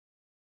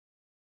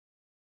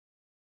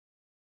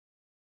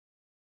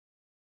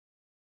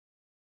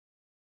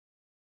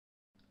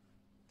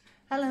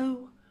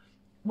Hello,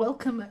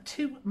 welcome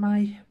to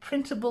my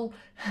printable,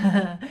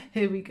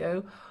 here we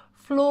go,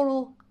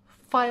 floral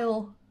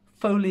file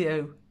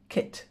folio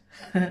kit.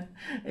 I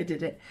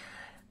did it.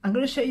 I'm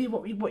going to show you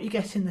what you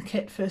get in the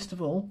kit first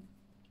of all,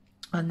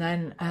 and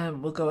then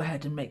we'll go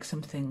ahead and make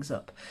some things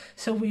up.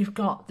 So we've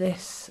got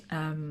this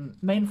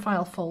main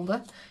file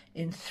folder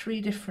in 3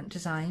 different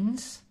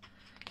designs,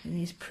 in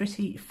these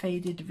pretty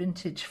faded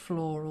vintage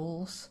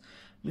florals,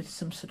 with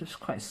some sort of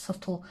quite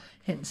subtle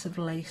hints of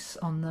lace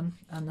on them,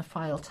 and the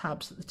file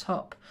tabs at the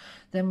top.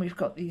 Then we've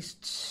got these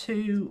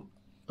 2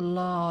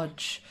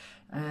 large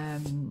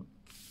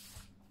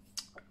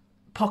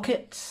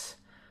pockets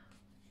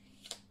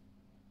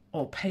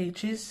or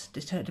pages,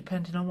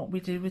 depending on what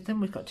we do with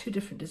them. We've got 2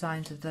 different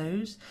designs of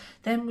those.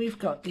 Then we've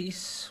got these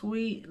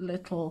sweet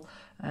little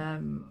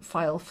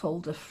file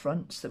folder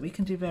fronts that we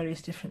can do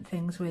various different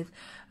things with,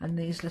 and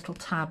these little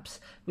tabs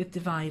with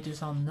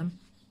dividers on them.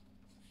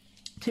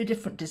 2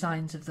 different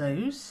designs of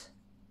those.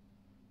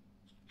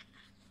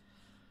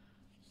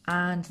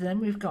 And then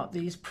we've got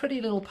these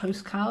pretty little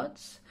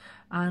postcards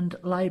and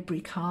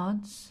library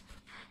cards,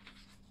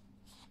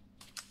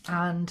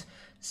 and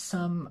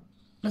some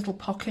little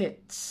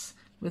pockets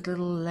with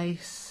little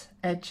lace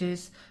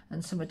edges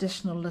and some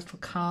additional little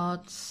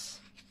cards.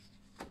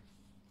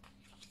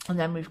 And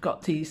then we've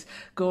got these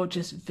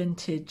gorgeous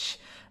vintage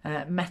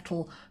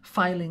metal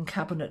filing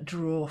cabinet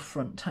drawer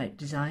front type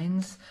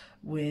designs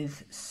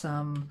with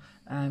some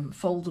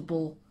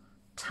foldable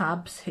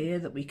tabs here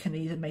that we can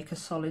either make a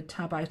solid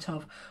tab out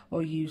of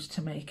or use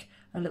to make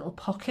a little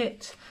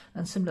pocket,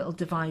 and some little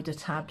divider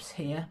tabs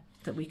here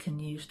that we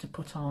can use to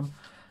put on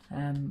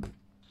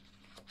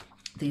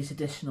these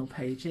additional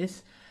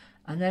pages.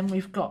 And then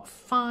we've got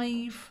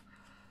 5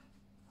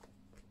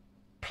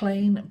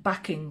 plain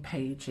backing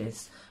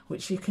pages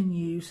which you can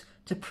use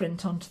to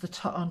print onto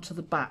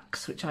the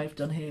backs, which I've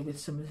done here with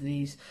some of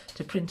these,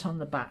 to print on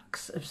the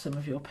backs of some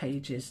of your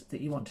pages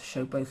that you want to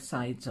show both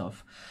sides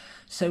of.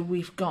 So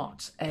we've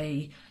got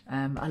a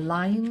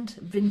lined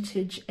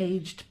vintage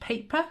aged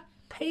paper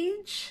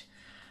page,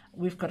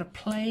 we've got a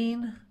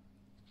plain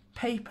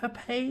paper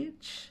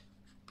page,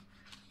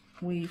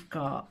 we've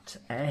got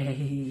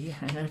I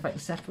don't know if I can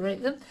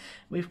separate them,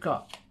 we've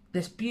got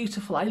this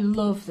beautiful, I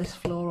love this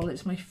floral,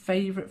 it's my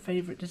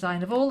favourite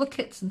design of all the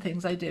kits and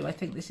things I do. I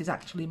think this is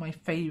actually my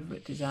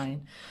favourite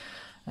design.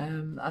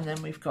 And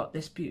then we've got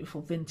this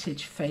beautiful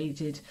vintage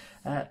faded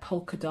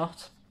polka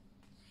dot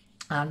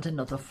and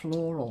another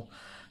floral.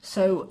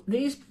 So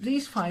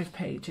these 5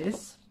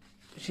 pages,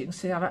 which you can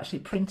see I've actually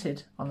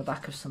printed on the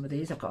back of some of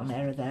these. I've got an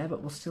error there,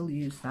 but we'll still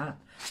use that.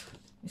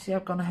 You see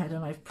I've gone ahead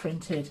and I've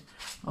printed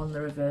on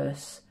the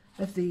reverse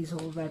of these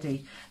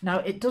already. Now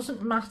it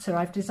doesn't matter,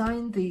 I've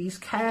designed these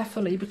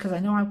carefully because I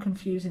know how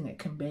confusing it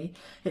can be.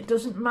 It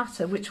doesn't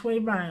matter which way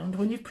round.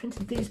 When you've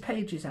printed these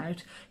pages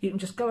out, you can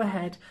just go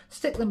ahead,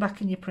 stick them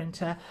back in your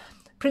printer,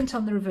 print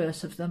on the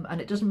reverse of them,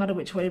 and it doesn't matter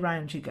which way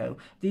round you go.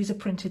 These are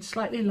printed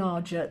slightly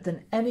larger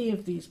than any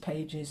of these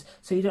pages,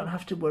 so you don't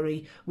have to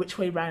worry which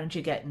way round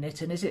you're getting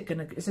it, and is it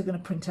gonna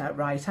print out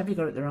right? Have you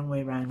got it the wrong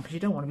way round? Because you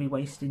don't want to be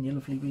wasting your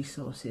lovely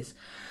resources.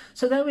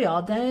 So there we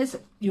are, there's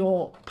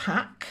your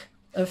pack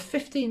of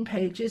 15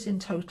 pages in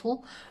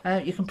total.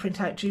 You can print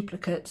out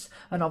duplicates,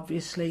 and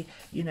obviously,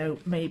 you know,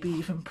 maybe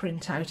even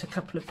print out a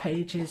couple of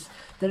pages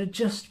that are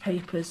just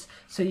papers,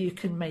 so you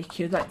can make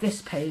your, like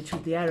this page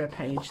with the error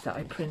page that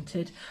I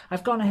printed.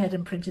 I've gone ahead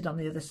and printed on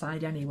the other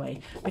side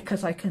anyway,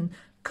 because I can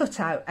cut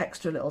out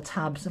extra little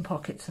tabs and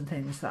pockets and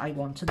things that I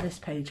want, and this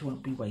page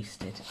won't be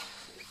wasted.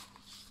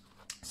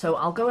 So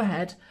I'll go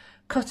ahead,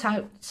 cut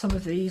out some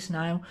of these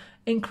now,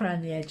 ink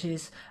around the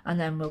edges, and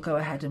then we'll go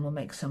ahead and we'll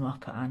make some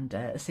up and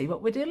see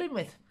what we're dealing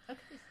with. Okay.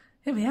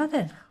 Here we are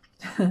then.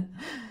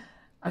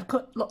 I've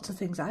cut lots of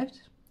things out,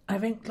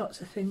 I've inked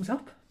lots of things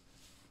up,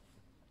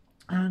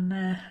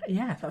 and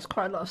yeah, that's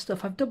quite a lot of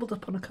stuff. I've doubled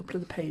up on a couple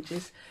of the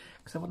pages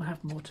because I want to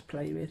have more to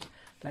play with,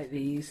 like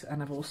these,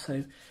 and I've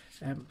also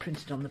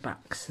printed on the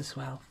backs as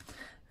well.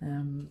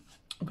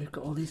 We've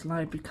got all these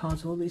library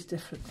cards, all these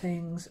different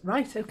things.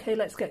 Right, okay,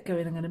 let's get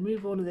going. I'm going to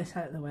move all of this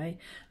out of the way,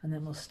 and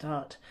then we'll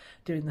start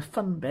doing the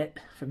fun bit,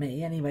 for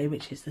me anyway,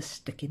 which is the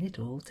sticking it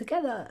all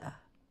together.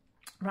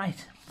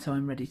 Right, so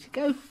I'm ready to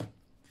go.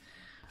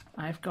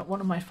 I've got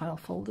one of my file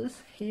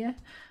folders here,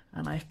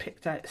 and I've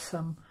picked out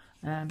some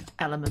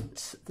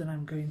elements that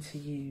I'm going to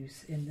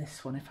use in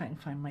this one. If I can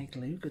find my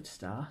glue, good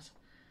start.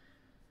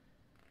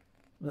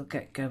 We'll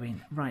get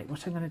going. Right,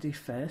 what I'm going to do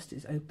first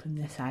is open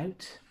this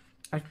out.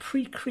 I've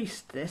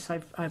pre-creased this,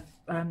 I've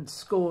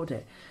scored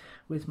it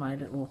with my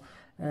little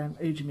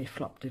Ujimi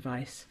flop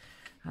device,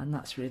 and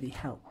that's really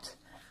helped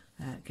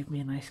give me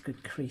a nice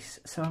good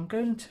crease. So I'm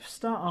going to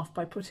start off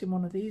by putting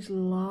one of these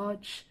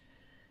large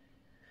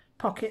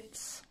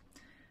pockets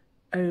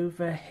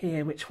over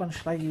here. Which one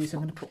should I use?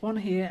 I'm going to put one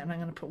here and I'm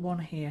going to put one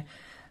here.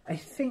 I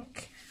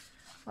think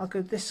I'll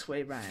go this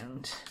way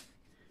round,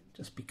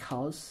 just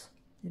because,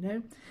 you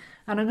know,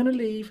 and I'm going to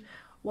leave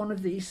one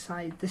of these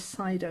this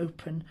side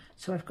open,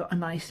 so I've got a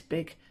nice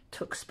big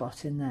tuck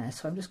spot in there.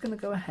 So I'm just going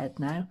to go ahead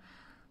now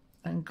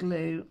and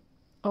glue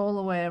all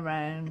the way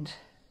around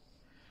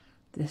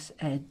this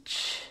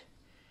edge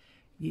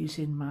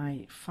using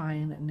my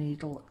fine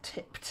needle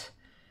tipped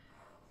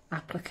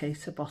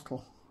applicator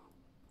bottle.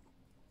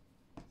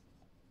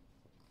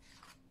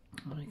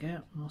 There we go,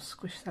 and we'll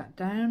squish that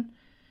down.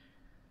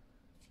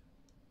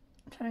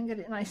 Try and get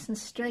it nice and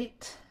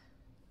straight.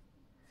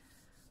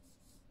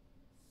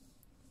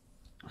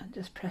 And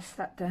just press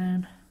that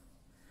down.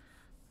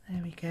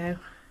 There we go.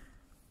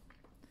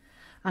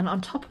 And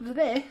on top of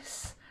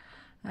this,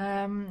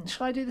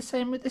 shall I do the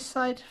same with this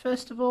side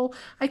first of all?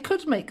 I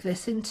could make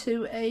this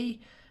into a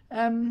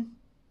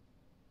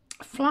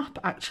flap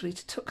actually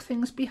to tuck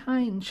things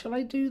behind. Shall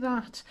I do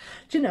that?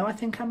 Do you know, I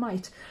think I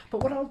might.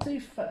 But what I'll do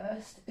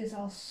first is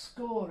I'll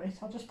score it.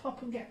 I'll just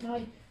pop and get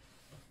my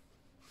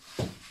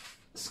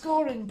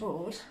scoring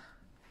board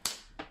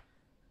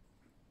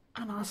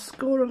and I'll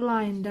score a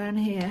line down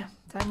here,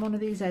 down one of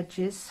these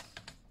edges.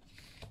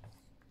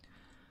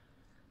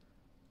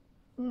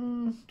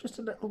 Just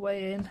a little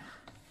way in.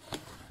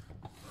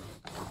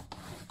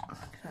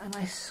 Get a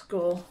nice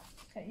score.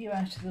 Get you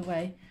out of the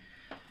way.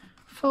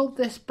 Fold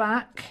this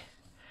back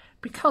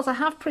because I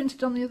have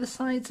printed on the other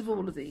sides of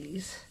all of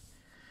these,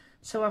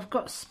 so I've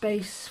got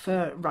space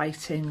for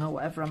writing or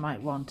whatever I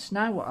might want.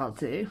 Now what I'll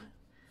do,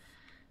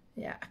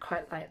 yeah, I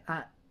quite like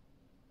that.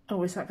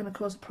 Oh, is that going to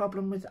cause a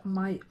problem with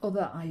my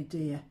other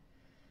idea?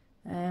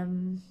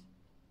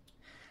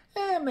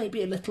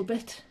 Maybe a little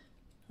bit.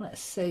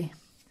 Let's see.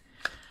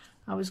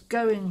 I was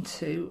going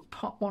to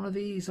pop one of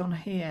these on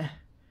here,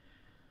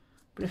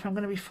 but if I'm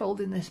going to be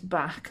folding this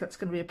back, that's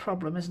going to be a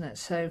problem, isn't it?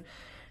 So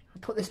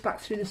I'll put this back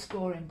through the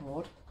scoring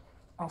board.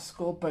 I'll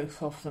score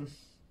both of them.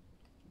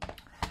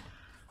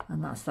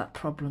 And that's that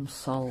problem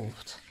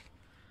solved.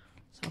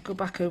 So I'll go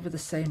back over the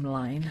same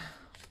line.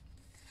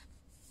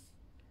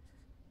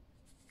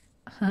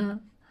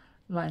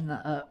 Line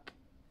that up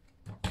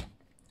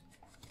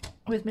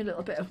with my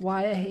little bit of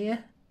wire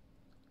here.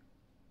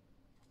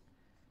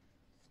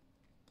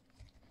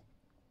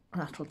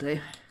 That'll do.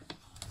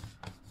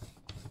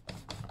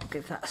 I'll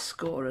give that a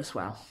score as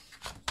well.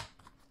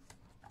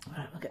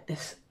 Right, we'll get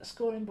this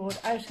scoring board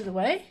out of the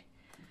way.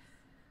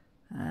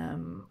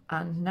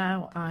 And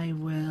now I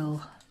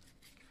will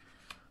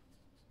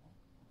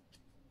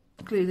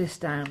glue this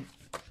down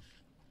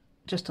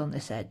just on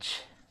this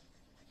edge.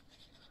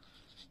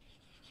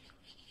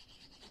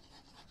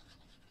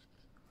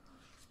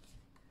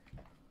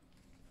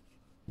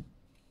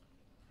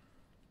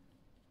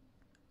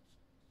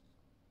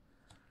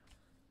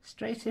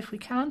 Straight if we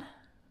can,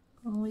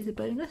 always a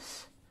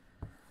bonus.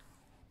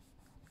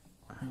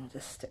 I'll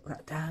just stick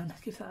that down,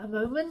 give that a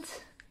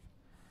moment.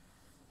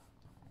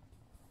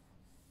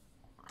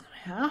 There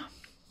we are.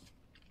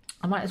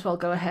 I might as well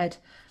go ahead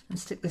and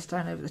stick this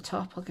down over the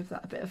top. I'll give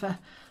that a bit of a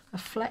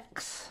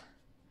flex.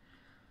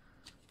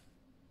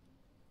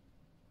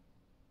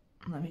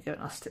 And there we go,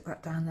 and I'll stick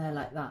that down there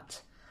like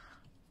that.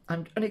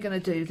 I'm only going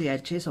to do the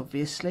edges,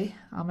 obviously.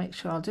 I'll make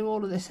sure I'll do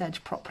all of this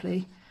edge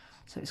properly,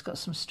 so it's got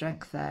some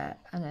strength there,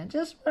 and then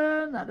just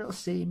run that little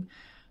seam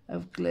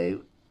of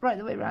glue right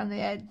the way around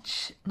the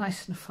edge,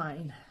 nice and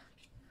fine.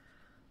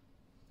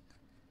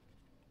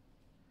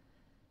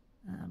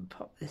 And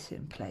pop this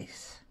in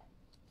place.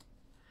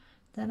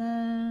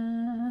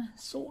 Then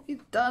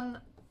sorted,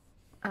 done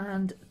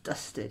and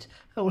dusted.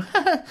 Oh,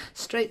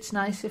 straight's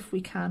nice if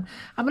we can.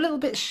 I'm a little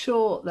bit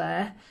short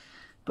there,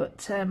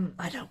 but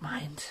I don't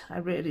mind. I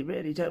really,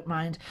 really don't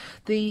mind.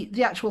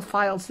 The actual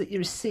files that you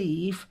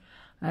receive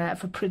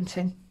for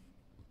printing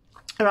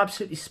are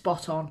absolutely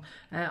spot on.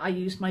 I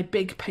use my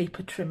big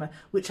paper trimmer,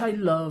 which I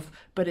love,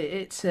 but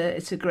it's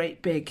a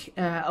great big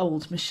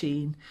old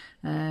machine,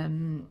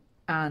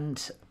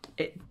 and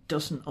it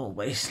doesn't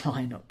always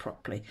line up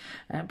properly,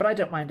 but I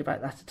don't mind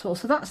about that at all.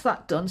 So that's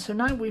that done. So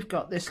now we've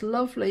got this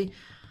lovely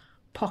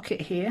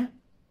pocket here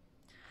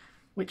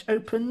which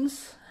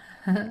opens.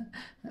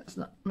 Let's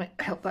not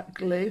help that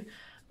glue,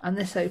 and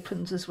this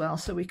opens as well,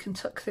 so we can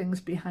tuck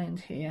things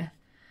behind here.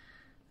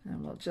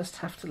 And we'll just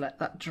have to let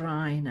that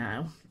dry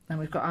now. And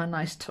we've got our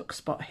nice tuck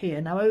spot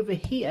here. Now over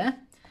here,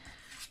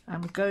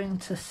 I'm going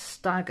to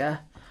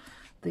stagger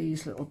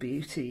these little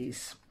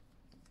beauties.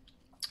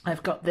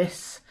 I've got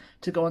this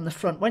to go on the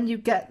front. When you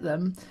get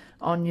them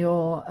on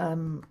your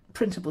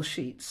printable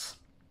sheets,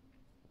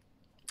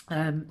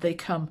 they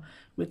come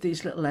with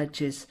these little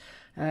edges.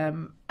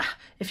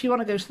 If you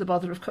want to go to the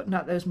bother of cutting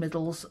out those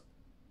middles,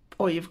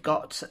 or you've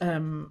got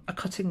a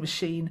cutting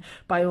machine,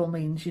 by all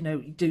means, you know,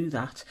 do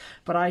that.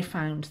 But I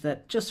found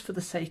that just for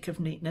the sake of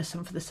neatness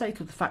and for the sake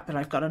of the fact that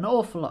I've got an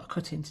awful lot of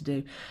cutting to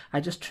do, I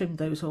just trimmed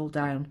those all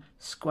down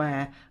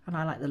square, and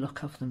I like the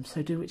look of them.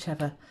 So do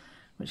whichever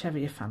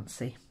you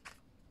fancy.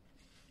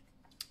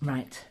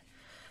 Right,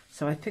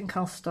 so I think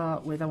I'll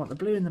start with, I want the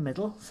blue in the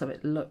middle, so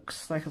it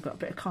looks like I've got a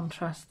bit of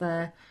contrast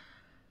there.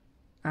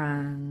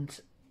 And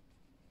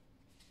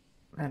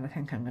then I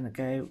think I'm going to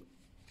go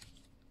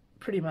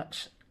pretty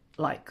much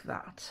like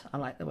that. I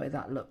like the way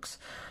that looks.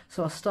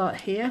 So I'll start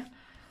here.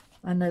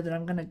 I know that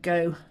I'm going to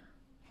go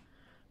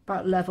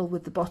about level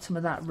with the bottom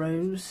of that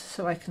rose,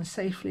 so I can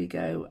safely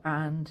go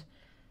and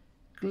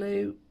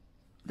glue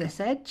this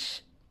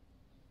edge.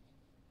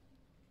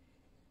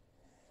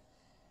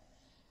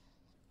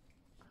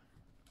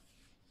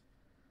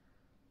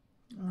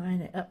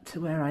 Line it up to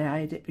where I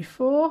eyed it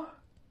before.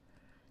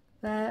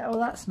 There, oh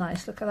that's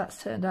nice, look how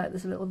that's turned out.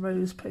 There's a little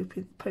rose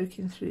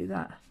poking through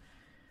that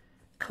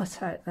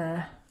cut out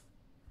there.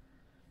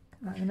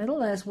 Right in the middle,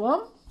 there's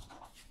one.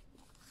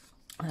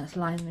 Let's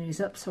line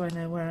these up so I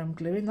know where I'm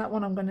gluing. That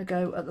one I'm going to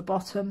go at the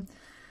bottom.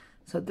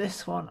 So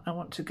this one I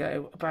want to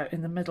go about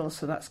in the middle,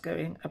 so that's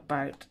going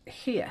about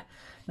here.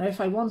 Now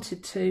if I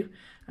wanted to,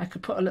 I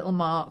could put a little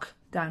mark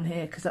down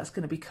here because that's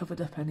going to be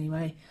covered up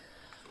anyway.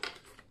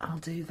 I'll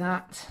do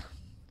that.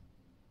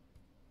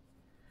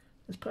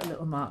 Just put a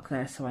little mark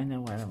there so I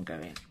know where I'm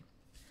going.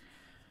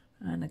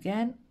 And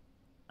again,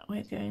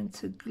 we're going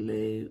to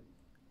glue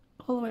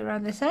all the way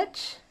around this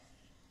edge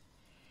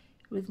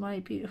with my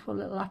beautiful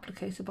little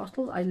applicator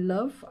bottle. I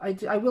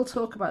will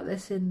talk about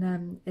this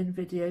in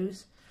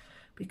videos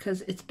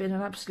because it's been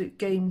an absolute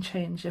game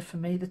changer for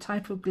me, the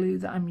type of glue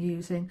that I'm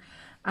using,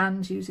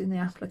 and using the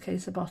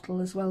applicator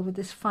bottle as well with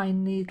this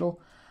fine needle.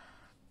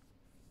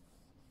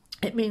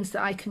 It means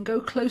that I can go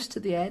close to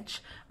the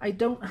edge. I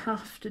don't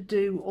have to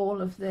do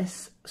all of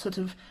this sort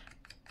of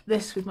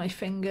this with my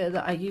finger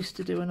that I used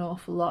to do an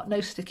awful lot. No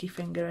sticky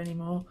finger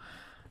anymore.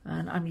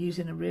 And I'm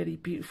using a really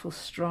beautiful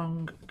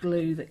strong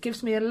glue that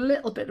gives me a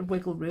little bit of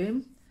wiggle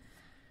room,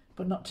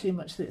 but not too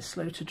much that it's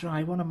slow to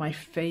dry. One of my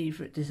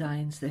favourite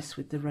designs, this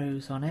with the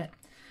rose on it.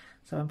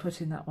 So I'm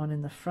putting that one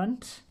in the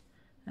front,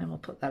 and we'll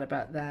put that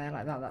about there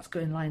like that. That's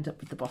going lined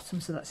up with the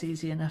bottom, so that's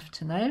easy enough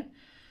to know.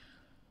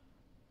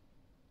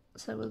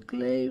 So we'll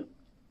glue.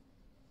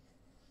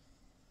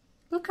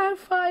 Look how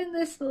fine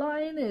this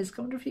line is.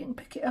 I wonder if you can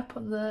pick it up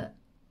on the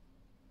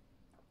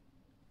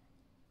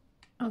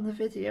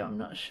video. I'm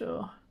not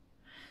sure.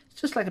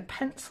 It's just like a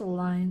pencil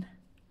line.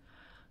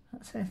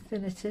 That's how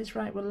thin it is.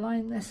 Right, we'll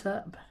line this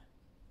up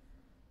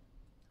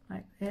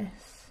like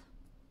this.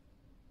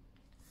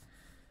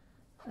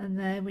 And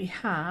then we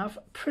have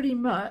pretty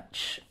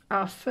much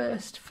our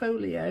first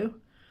folio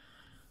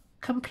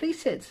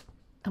completed.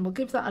 And we'll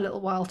give that a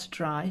little while to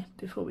dry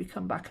before we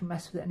come back and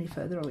mess with it any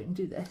further. Or we can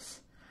do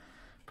this.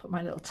 Put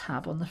my little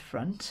tab on the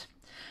front.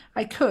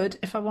 I could,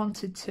 if I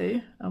wanted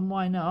to, and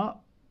why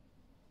not,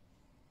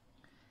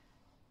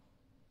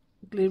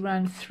 glue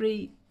around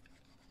 3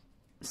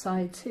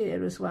 sides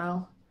here as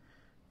well.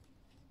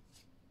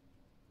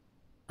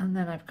 And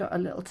then I've got a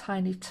little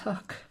tiny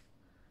tuck.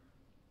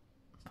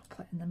 Pop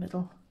that in the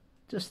middle,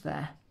 just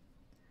there.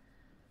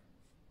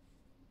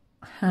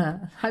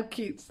 How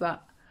cute's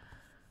that?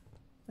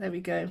 There we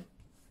go.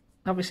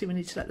 Obviously we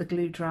need to let the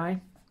glue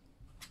dry.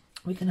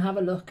 We can have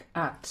a look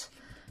at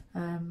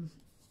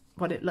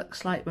what it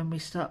looks like when we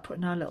start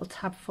putting our little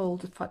tab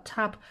files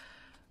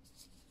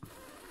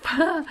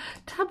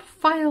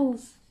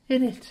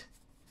in it.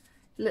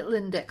 Little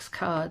index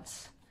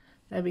cards.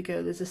 There we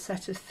go. There's a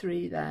set of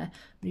 3 there.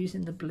 I'm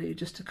using the blue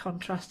just to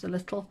contrast a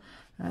little.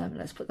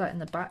 Let's put that in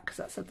the back because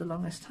that's had the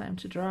longest time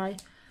to dry.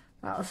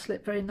 That'll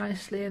slip very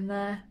nicely in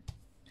there.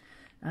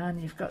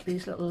 And you've got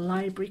these little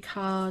library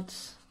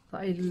cards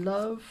that I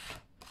love.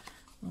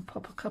 I'll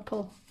pop a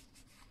couple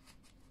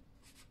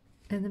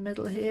in the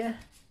middle here.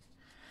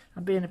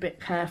 I'm being a bit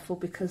careful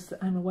because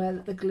I'm aware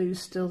that the glue's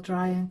still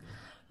drying.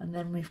 And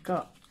then we've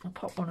got, I'll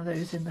pop one of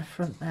those in the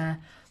front there,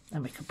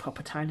 and we can pop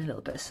a tiny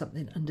little bit of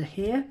something under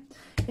here.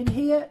 In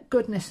here,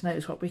 goodness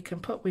knows what we can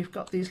put. We've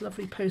got these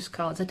lovely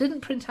postcards. I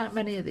didn't print out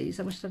many of these.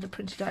 I wish I'd have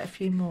printed out a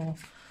few more,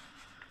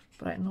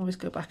 but I can always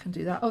go back and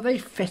do that. Oh, they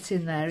fit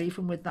in there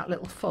even with that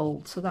little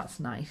fold, so that's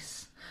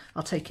nice.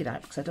 I'll take it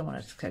out because I don't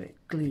want to get it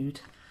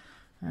glued.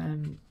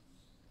 And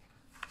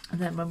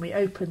then when we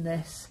open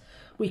this,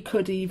 we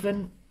could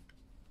even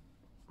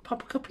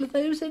pop a couple of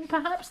those in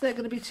perhaps. They're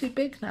going to be too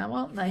big now,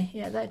 aren't they?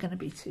 Yeah, they're going to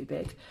be too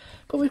big.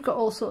 But we've got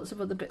all sorts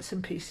of other bits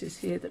and pieces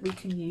here that we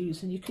can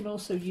use, and you can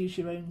also use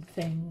your own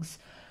things.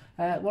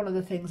 One of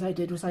the things I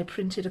did was I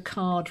printed a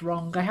card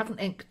wrong. I haven't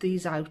inked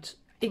these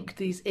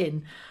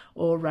in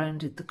or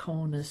rounded the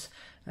corners,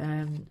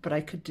 but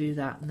I could do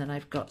that, and then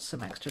I've got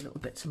some extra little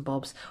bits and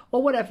bobs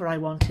or whatever I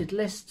wanted,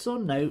 lists or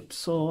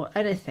notes or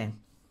anything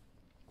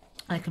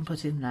I can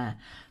put in there.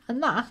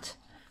 And that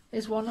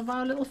is one of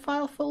our little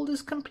file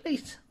folders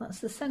complete. That's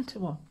the centre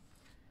one.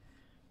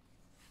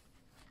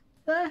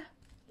 There,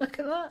 look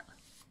at that.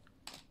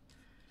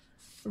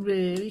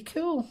 Really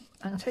cool.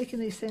 I'm taking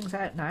these things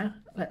out now,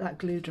 let that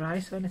glue dry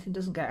so anything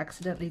doesn't get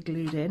accidentally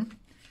glued in.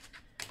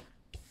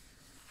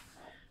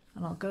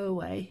 And I'll go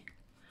away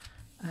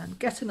and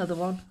get another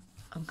one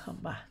and come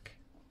back.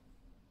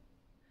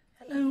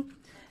 Hello.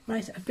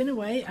 Right, I've been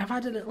away, I've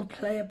had a little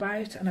play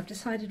about, and I've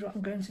decided what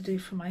I'm going to do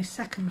for my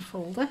second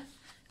folder,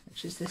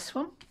 which is this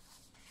one.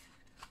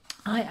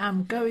 I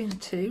am going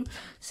to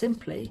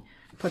simply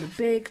put a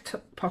big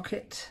tuck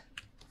pocket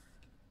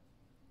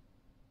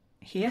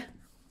here,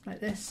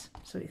 like this,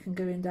 so it can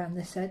go in down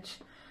this edge.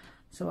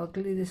 So I'll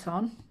glue this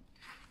on,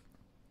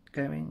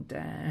 going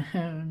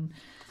down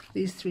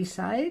these 3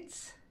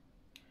 sides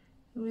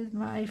with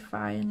my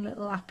fine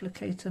little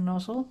applicator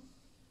nozzle.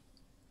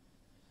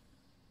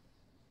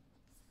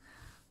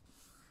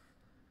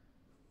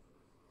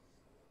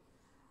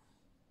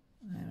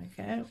 There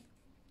we go.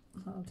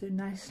 That'll do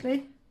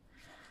nicely.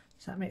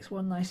 So that makes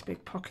one nice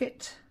big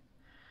pocket.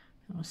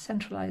 And we'll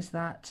centralise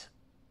that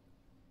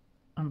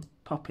and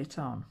pop it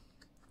on.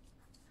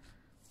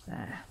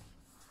 There.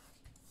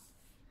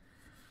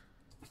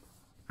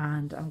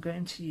 And I'm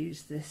going to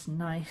use this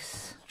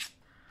nice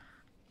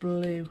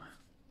blue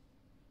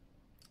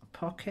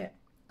pocket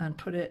and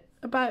put it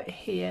about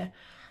here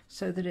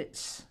so that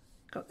it's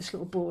got this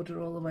little border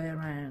all the way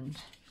around.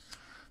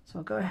 So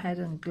I'll go ahead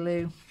and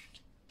glue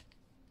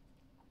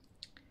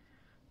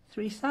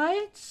 3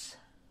 sides.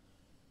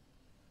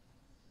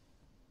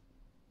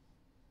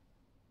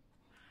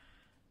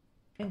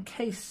 In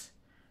case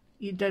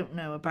you don't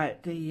know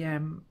about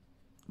the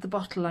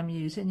bottle I'm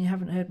using, you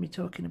haven't heard me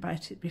talking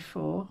about it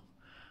before,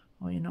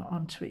 or you're not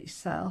onto it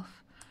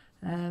yourself.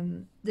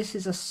 This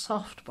is a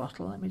soft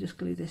bottle. Let me just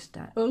glue this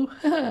down.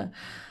 Oh,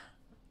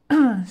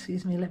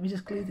 excuse me, let me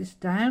just glue this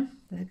down.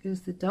 There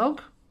goes the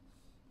dog.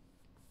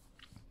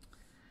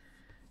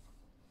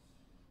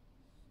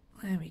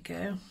 There we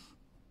go.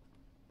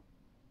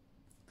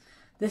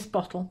 This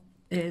bottle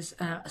is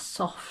a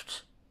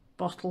soft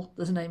bottle.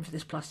 There's a name for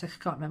this plastic,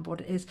 I can't remember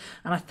what it is,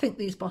 and I think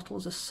these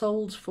bottles are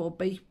sold for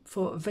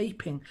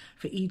vaping,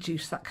 for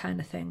e-juice, that kind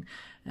of thing.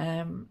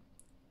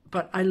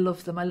 But I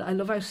love them. I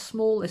love how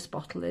small this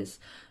bottle is,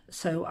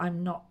 so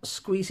I'm not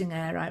squeezing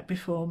air out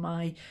before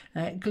my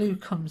glue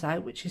comes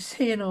out, which you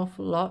see an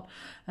awful lot.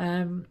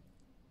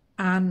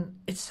 And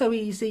it's so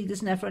easy,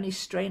 there's never any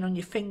strain on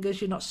your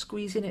fingers, you're not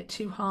squeezing it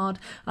too hard.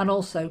 And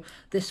also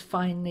this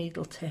fine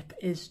needle tip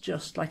is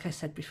just, like I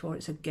said before,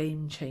 it's a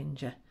game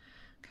changer.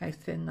 Look how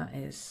thin that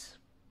is.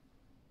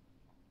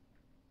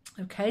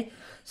 Okay,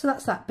 so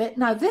that's that bit.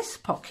 Now this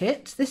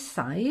pocket, this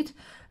side,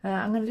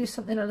 I'm going to do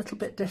something a little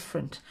bit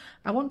different.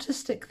 I want to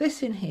stick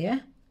this in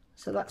here,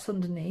 so that's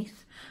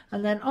underneath,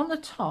 and then on the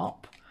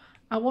top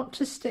I want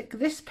to stick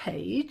this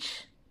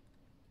page,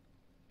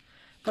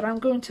 but I'm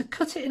going to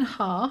cut it in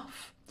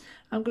half.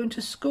 I'm going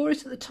to score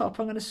it at the top,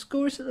 I'm going to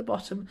score it at the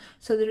bottom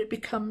so that it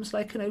becomes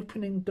like an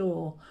opening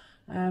door.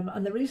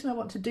 And the reason I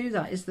want to do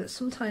that is that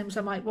sometimes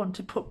I might want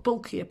to put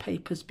bulkier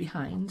papers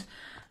behind,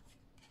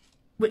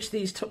 which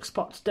these tuck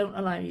spots don't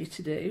allow you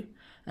to do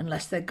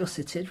unless they're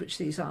gusseted, which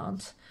these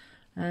aren't.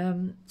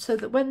 So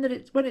that when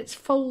it's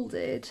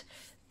folded,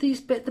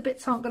 the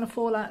bits aren't going to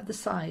fall out of the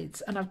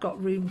sides, and I've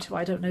got room to,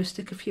 I don't know,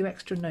 stick a few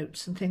extra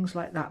notes and things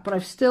like that, but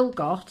I've still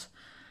got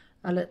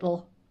a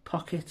little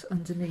pocket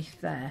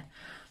underneath there.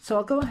 So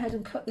I'll go ahead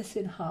and cut this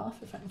in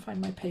half if I can find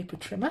my paper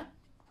trimmer.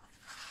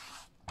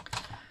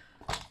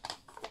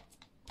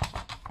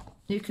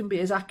 You can be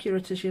as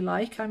accurate as you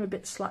like. I'm a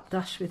bit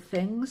slapdash with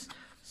things,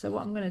 so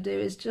what I'm going to do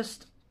is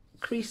just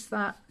crease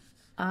that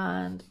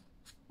and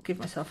give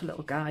myself a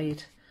little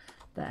guide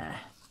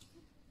there,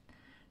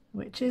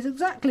 which is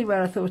exactly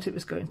where I thought it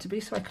was going to be,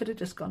 so I could have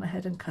just gone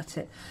ahead and cut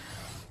it.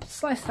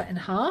 Slice that in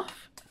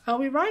half. Are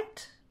we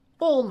right?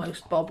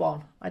 Almost bob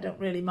on. I don't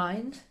really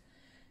mind.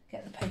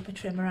 Get the paper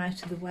trimmer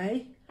out of the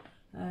way.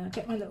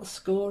 Get my little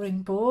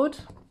scoring board.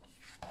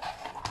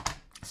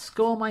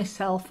 Score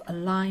myself a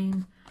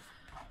line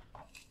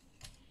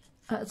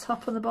at the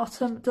top and the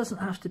bottom. It doesn't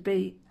have to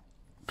be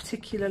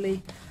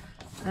particularly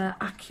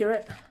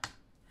accurate.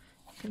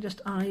 You can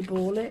just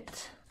eyeball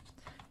it.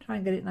 Try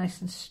and get it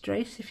nice and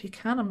straight if you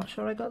can. I'm not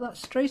sure I got that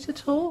straight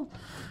at all.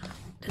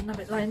 Didn't have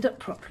it lined up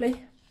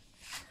properly.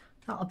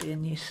 That'll be a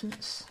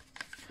nuisance.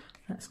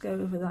 Let's go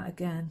over that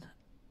again.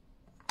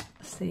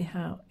 See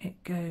how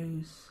it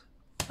goes.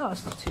 Oh,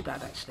 it's not too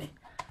bad actually.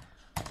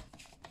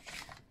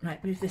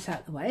 Right, move this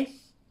out of the way.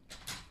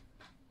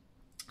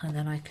 And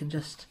then I can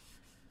just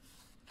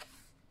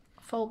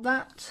fold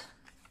that.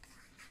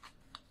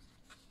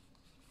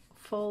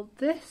 Fold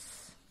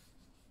this.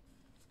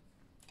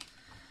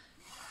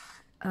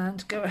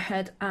 And go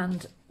ahead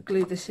and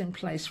glue this in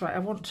place. Right, I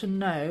want to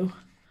know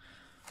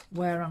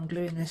where I'm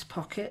gluing this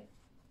pocket.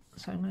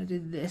 So I'm going to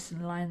do this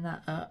and line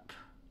that up.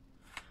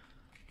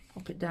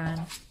 Pop it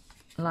down,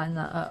 line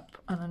that up,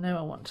 and I know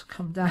I want to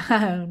come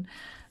down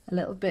a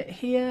little bit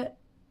here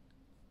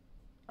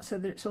so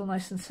that it's all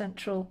nice and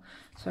central.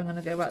 So I'm going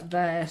to go back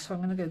there, so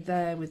I'm going to go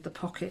there with the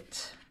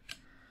pocket.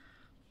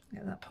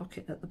 Get that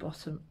pocket at the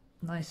bottom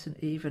nice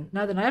and even.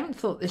 Now then, I haven't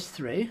thought this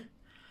through,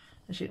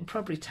 as you can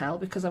probably tell,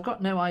 because I've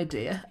got no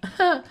idea.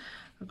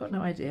 I've got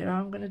no idea how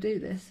I'm going to do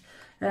this.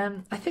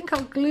 I think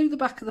I'll glue the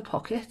back of the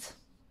pocket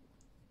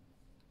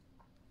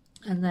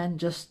and then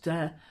just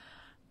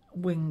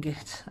wing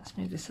it. Let's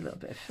move this a little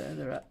bit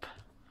further up.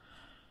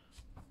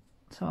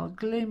 So I'll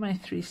glue my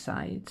 3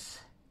 sides.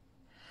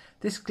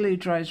 This glue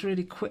dries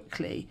really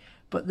quickly,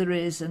 but there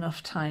is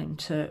enough time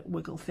to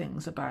wiggle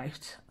things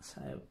about,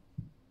 so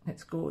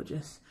it's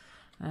gorgeous.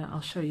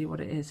 I'll show you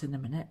what it is in a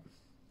minute.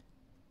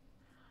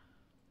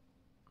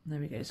 There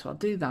we go. So I'll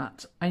do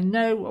that. I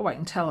know, oh, I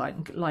can tell I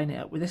can line it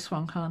up with this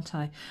one, can't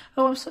I?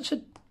 Oh, I'm such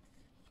a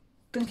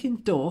thinking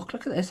dork.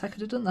 Look at this. I could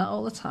have done that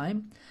all the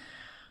time.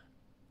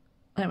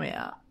 There we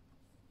are.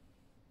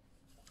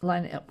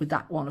 line it up with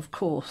that one, of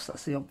course.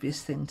 That's the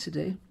obvious thing to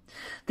do.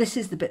 This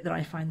is the bit that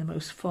I find the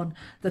most fun.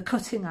 The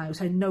cutting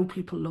out. I know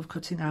people love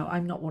cutting out.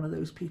 I'm not one of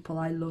those people.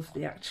 I love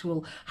the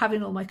actual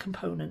having all my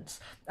components.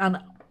 And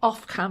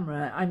off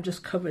camera, I'm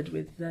just covered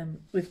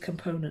with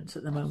components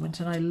at the moment.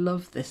 And I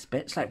love this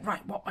bit. It's like,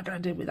 right, what am I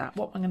going to do with that?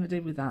 What am I going to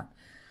do with that?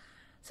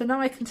 So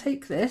now I can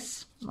take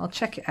this. I'll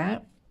check it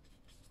out.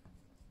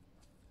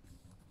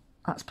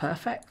 That's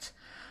perfect.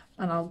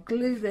 And I'll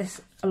glue this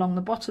along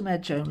the bottom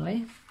edge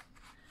only.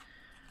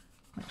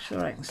 Make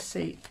sure I can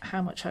see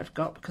how much I've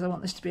got, because I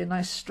want this to be a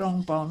nice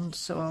strong bond.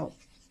 So I'll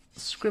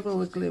scribble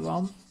the glue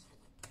on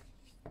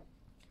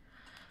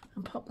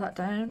and pop that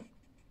down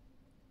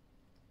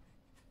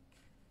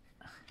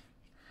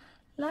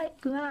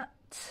like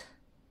that.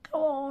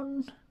 Go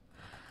on.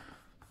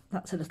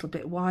 That's a little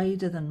bit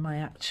wider than my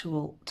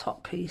actual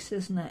top piece,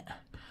 isn't it?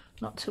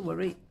 Not to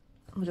worry.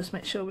 We'll just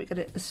make sure we get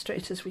it as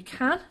straight as we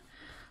can.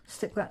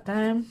 Stick that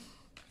down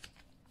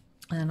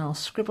and I'll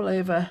scribble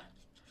over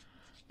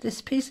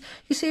this piece.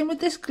 You see, and with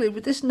this glue,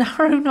 with this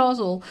narrow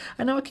nozzle,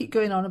 I know I keep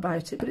going on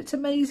about it, but it's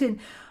amazing.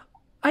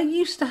 I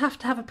used to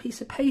have a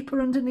piece of paper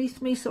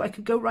underneath me so I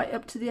could go right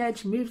up to the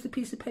edge, move the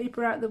piece of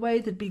paper out of the way.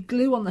 There'd be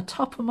glue on the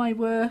top of my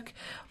work,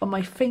 on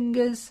my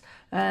fingers,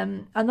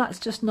 and that's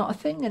just not a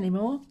thing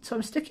anymore. So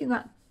I'm sticking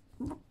that,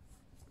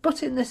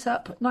 butting this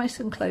up nice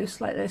and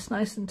close like this,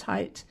 nice and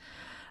tight,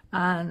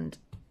 and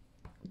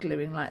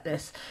gluing like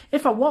this.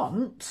 If I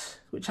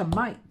want, which I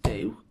might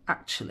do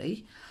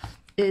actually,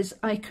 is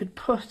I could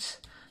put,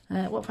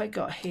 what have I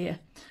got here?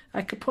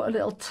 I could put a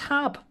little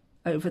tab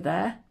over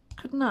there,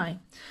 couldn't I?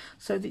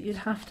 So that you'd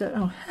have to,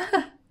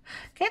 oh,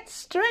 get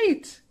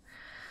straight.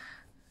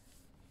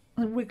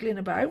 I'm wiggling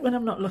about when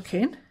I'm not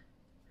looking.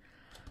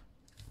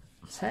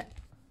 That's it.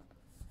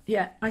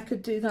 Yeah, I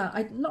could do that.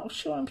 I'm not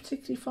sure I'm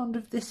particularly fond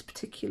of this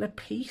particular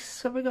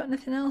piece. Have we got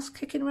anything else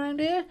kicking around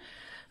here?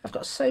 I've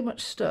got so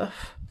much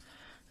stuff.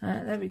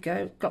 There we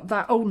go. Got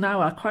that. Oh,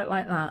 no, I quite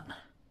like that.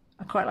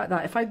 I quite like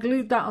that. If I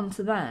glued that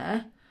onto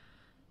there,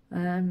 is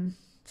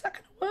that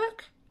going to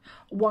work?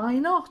 Why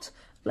not?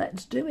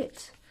 Let's do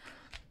it.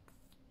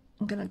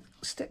 I'm going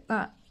to stick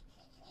that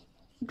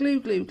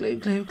glue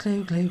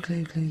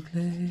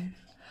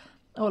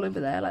all over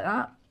there like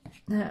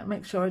that.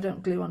 Make sure I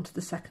don't glue onto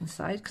the second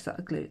side, because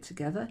that'll glue it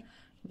together,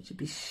 which would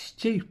be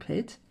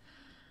stupid.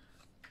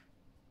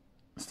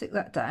 Stick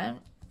that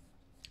down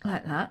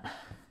like that.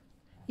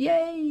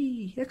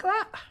 Yay! Look at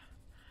that.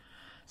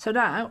 So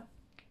now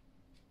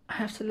I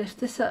have to lift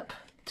this up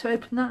to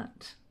open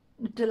that.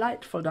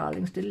 Delightful,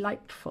 darlings,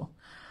 delightful.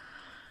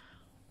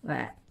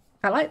 There.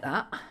 I like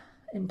that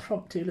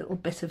impromptu little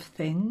bit of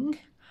thing.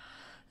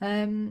 What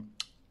am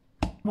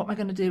I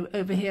going to do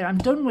over here? I'm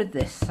done with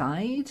this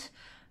side,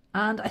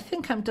 and I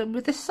think I'm done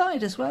with this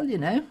side as well, you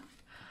know.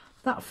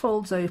 That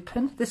folds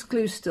open. This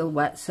glue's still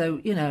wet,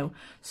 so, you know,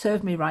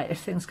 serve me right if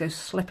things go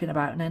slipping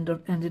about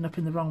and ending up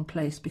in the wrong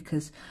place,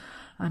 because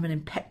I'm an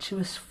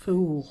impetuous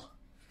fool.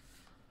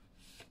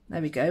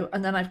 There we go.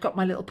 And then I've got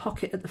my little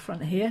pocket at the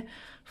front here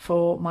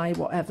for my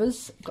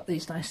whatevers. I've got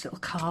these nice little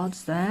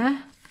cards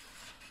there.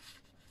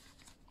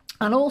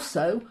 And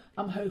also,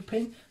 I'm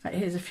hoping,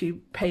 here's a few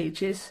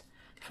pages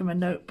from a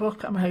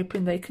notebook. I'm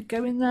hoping they could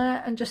go in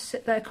there and just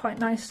sit there quite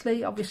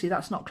nicely. Obviously,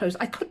 that's not closed.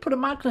 I could put a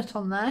magnet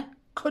on there.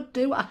 Could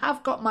do. I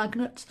have got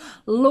magnets.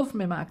 Love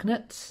me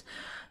magnets.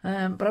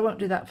 But I won't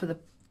do that for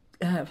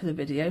the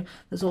video.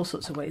 There's all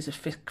sorts of ways of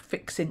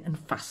fixing and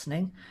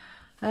fastening.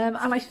 And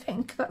I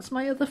think that's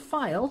my other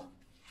file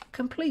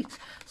complete.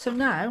 So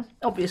now,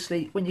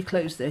 obviously, when you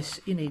close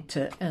this, you need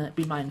to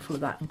be mindful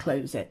of that and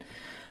close it.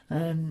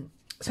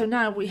 So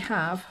now we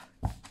have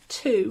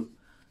 2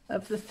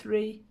 of the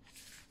 3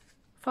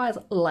 files.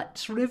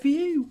 Let's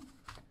review.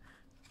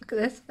 Look at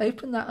this.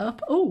 Open that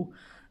up. Oh,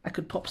 I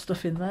could pop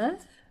stuff in there.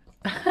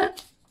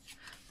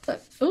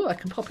 Oh, I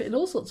can pop it in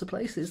all sorts of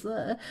places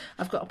there.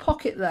 I've got a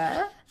pocket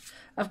there.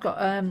 I've got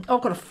I've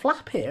got a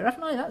flap here,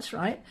 haven't I? That's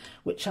right,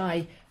 which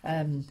I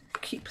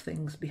keep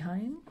things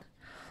behind.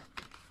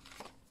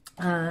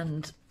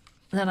 And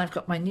then I've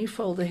got my new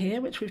folder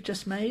here, which we've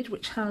just made,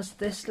 which has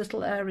this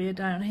little area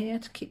down here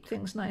to keep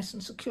things nice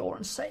and secure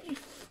and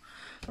safe.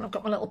 And I've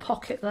got my little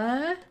pocket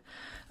there,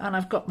 and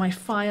I've got my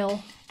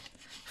file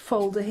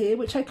folder here,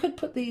 which I could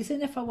put these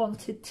in if I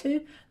wanted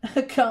to.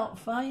 I can't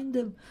find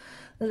them.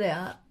 There they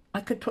are. I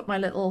could put my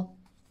little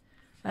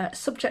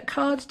subject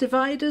cards,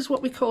 dividers,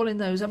 what we're calling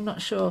those, I'm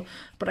not sure,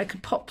 but I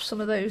could pop some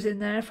of those in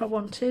there if I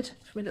wanted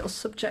for my little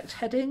subject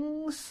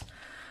headings.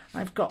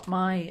 I've got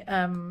my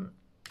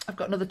I've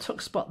got another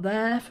tuck spot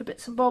there for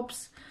bits and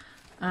bobs,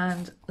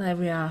 and there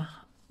we are.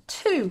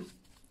 2.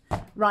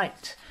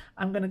 Right,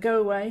 I'm going to go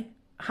away,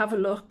 have a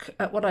look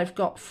at what I've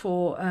got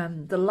for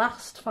the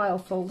last file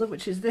folder,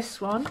 which is this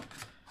one.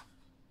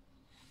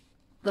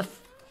 The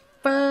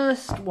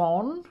first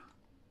one,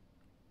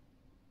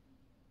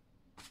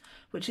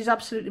 which is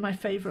absolutely my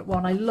favourite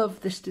one. I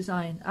love this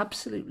design.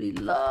 Absolutely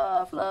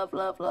love, love,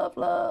 love, love,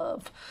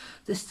 love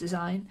this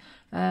design.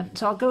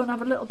 So I'll go and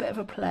have a little bit of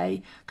a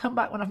play, come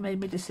back when I've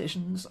made my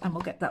decisions, and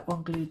we'll get that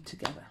one glued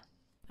together.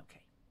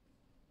 Okay.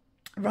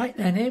 Right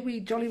then, here we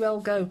jolly well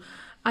go.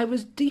 I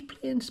was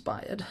deeply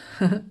inspired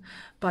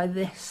by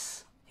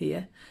this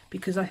here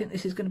because I think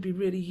this is going to be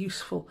really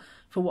useful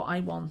for what I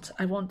want.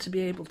 I want to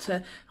be able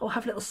to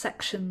have little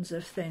sections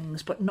of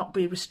things but not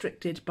be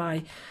restricted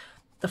by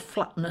the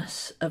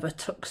flatness of a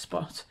tuck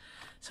spot.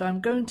 So I'm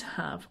going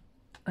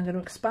to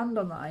expand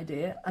on that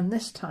idea, and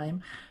this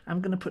time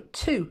I'm going to put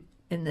 2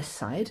 in this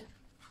side.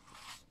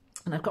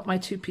 And I've got my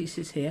 2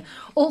 pieces here.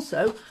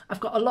 Also, I've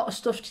got a lot of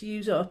stuff to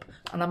use up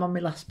and I'm on my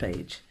last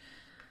page.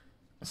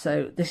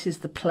 So this is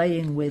the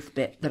playing with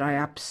bit that I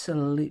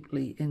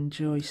absolutely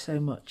enjoy so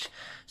much.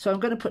 So I'm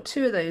going to put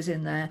 2 of those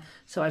in there.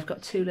 So I've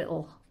got 2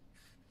 little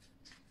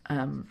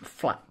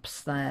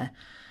flaps there.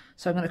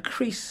 So I'm going to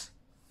crease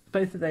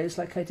both of those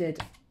like I did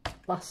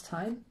last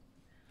time.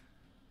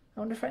 I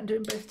wonder if I can do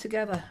them both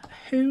together.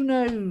 Who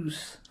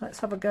knows?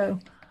 Let's have a go.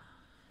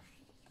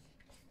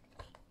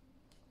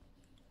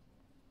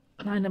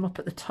 Line them up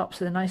at the top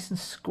so they're nice and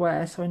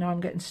square, so I know I'm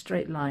getting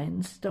straight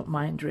lines. Don't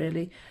mind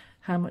really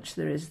how much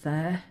there is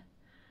there.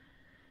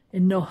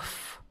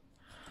 Enough.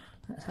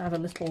 Let's have a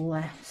little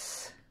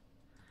less.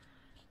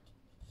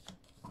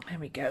 There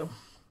we go.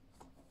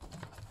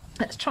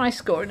 Let's try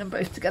scoring them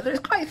both together. It's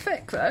quite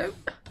thick though.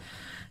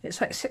 It's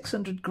like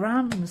 600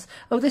 grams.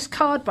 Oh, this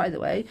card, by the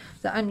way,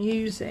 that I'm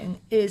using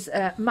is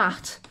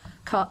matte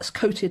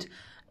coated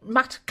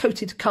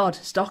card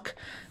stock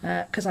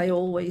because I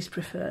always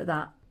prefer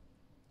that.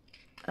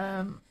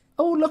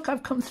 Oh look,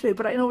 I've come through,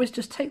 but I can always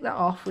just take that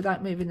off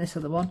without moving this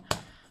other one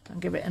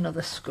and give it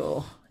another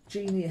score.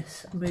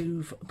 Genius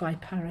move by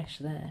Parish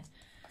there.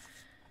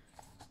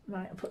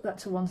 Right, I'll put that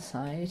to one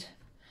side.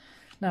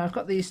 Now I've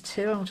got these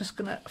 2, I'm just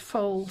going to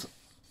fold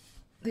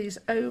these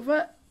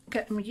over,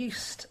 get them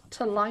used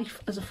to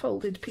life as a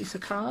folded piece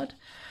of card.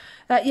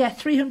 Yeah,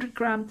 300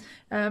 gram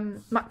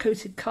matte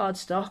coated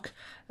cardstock,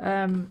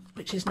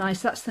 which is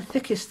nice. That's the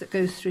thickest that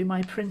goes through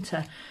my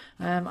printer.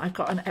 I've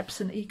got an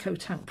Epson Eco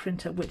Tank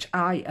printer, which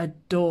I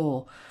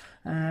adore.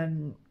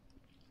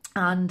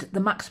 And the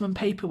maximum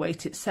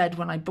paperweight, it said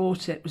when I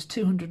bought it, was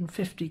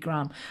 250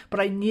 gram. But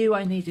I knew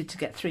I needed to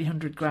get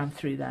 300 gram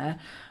through there.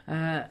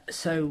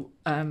 So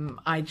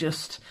I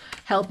just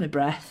held my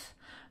breath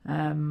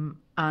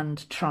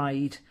and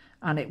tried,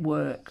 and it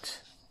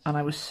worked. And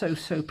I was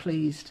so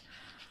pleased.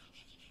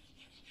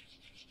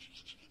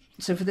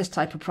 So for this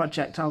type of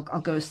project, I'll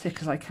go as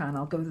thick as I can.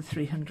 I'll go with the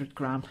 300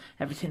 gram.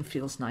 Everything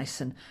feels nice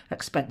and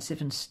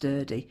expensive and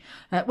sturdy.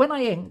 When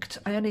I inked,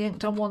 I only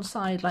inked on one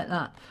side like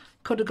that.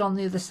 Could have gone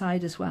the other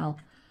side as well.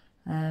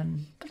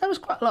 But there was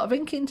quite a lot of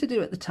inking to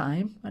do at the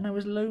time, and I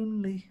was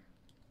lonely.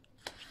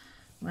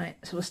 Right,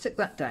 so we'll stick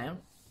that down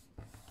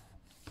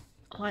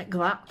like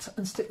that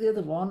and stick the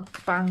other one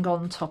bang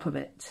on top of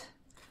it.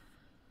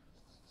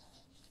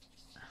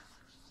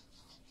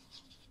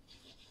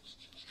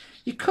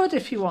 You could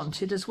if you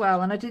wanted as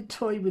well, and I did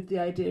toy with the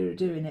idea of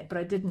doing it, but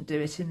I didn't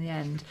do it in the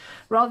end.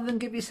 Rather than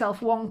give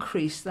yourself one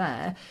crease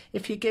there,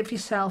 if you give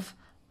yourself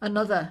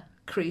another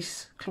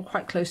crease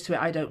quite close to it,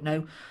 I don't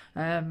know,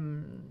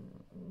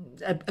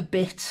 a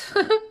bit,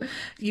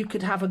 you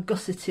could have a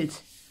gusseted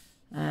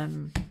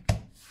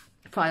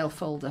file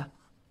folder.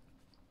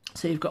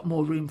 So you've got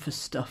more room for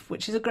stuff,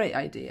 which is a great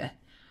idea.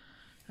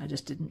 I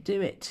just didn't do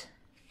it.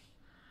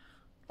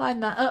 Line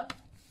that up,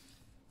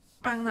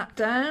 bang that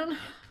down.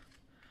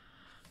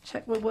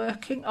 Check we're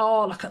working.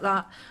 Oh, look at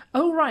that.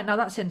 Oh, right, now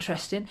that's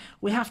interesting.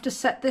 We have to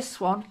set this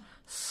one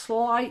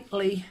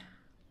slightly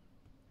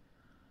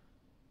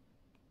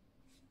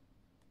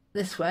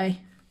this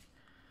way.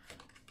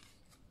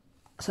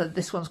 So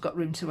this one's got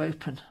room to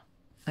open.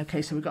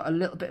 Okay, so we've got a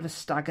little bit of a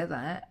stagger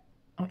there,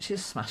 which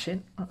is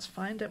smashing. That's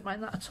fine, don't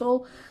mind that at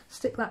all.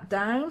 Stick that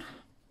down.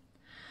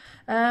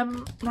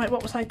 Right,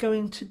 what was I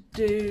going to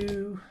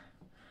do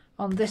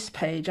on this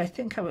page? I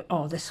think I would,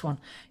 oh, this one.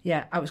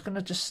 Yeah, I was going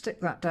to just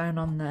stick that down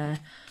on there,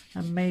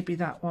 and maybe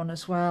that one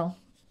as well.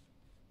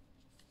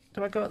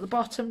 Do I go at the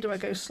bottom? Do I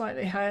go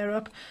slightly higher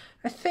up?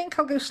 I think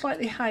I'll go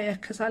slightly higher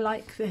because I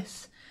like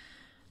this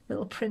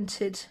little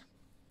printed,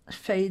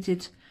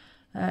 faded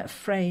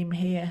frame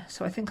here.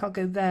 So I think I'll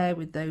go there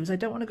with those. I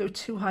don't want to go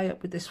too high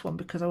up with this one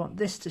because I want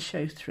this to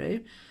show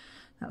through.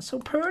 That's so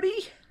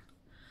pretty.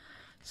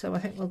 So I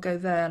think we'll go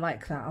there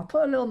like that. I'll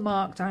put a little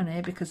mark down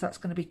here because that's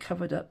going to be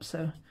covered up,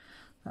 so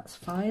that's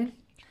fine.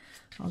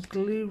 I'll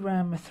glue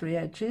around my 3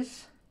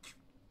 edges.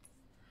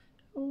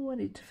 Oh, I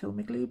need to fill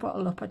my glue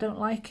bottle up. I don't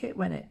like it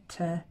when it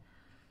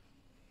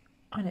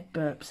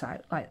burps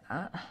out like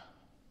that.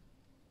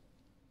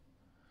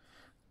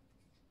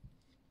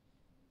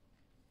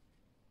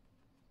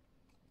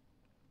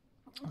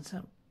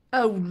 So,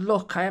 oh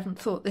look, I haven't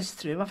thought this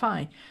through, have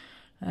I?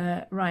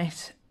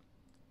 Right,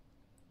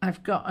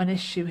 I've got an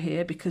issue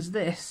here because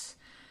this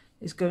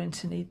is going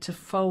to need to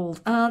fold.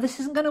 Ah, this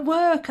isn't going to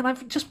work, and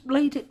I've just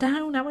laid it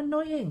down. How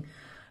annoying.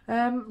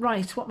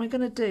 Right, what am I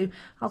going to do?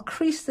 I'll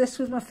crease this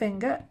with my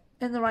finger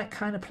in the right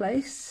kind of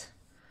place.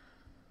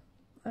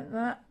 Like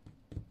that.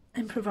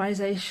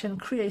 Improvisation,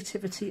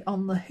 creativity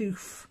on the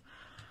hoof.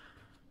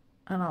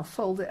 And I'll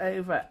fold it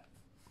over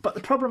But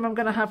the problem I'm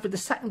going to have with the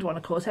second one,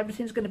 of course,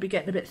 everything's going to be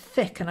getting a bit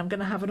thick, and I'm going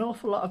to have an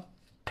awful lot of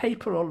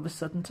paper all of a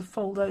sudden to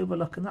fold over,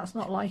 look, and that's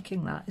not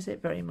liking that, is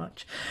it, very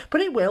much?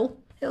 But it will.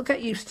 It'll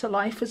get used to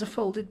life as a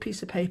folded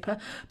piece of paper.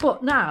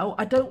 But now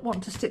I don't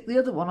want to stick the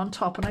other one on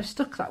top, and I've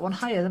stuck that one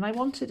higher than I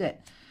wanted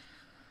it.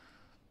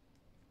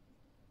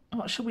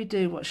 What shall we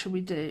do? What shall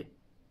we do?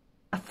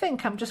 I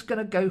think I'm just going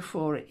to go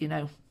for it, you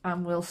know,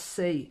 and we'll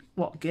see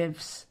what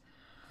gives.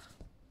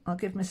 I'll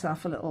give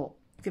myself a little,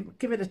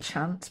 give it a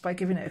chance by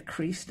giving it a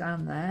crease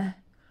down there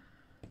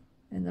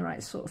in the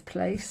right sort of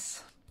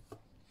place.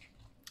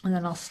 And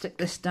then I'll stick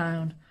this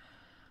down.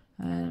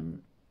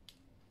 And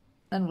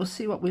we'll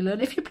see what we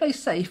learn. If you play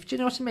safe, do you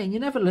know what I mean? You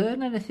never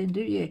learn anything,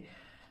 do you?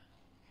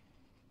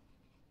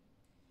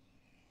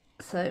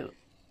 So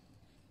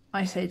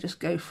I say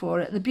just go for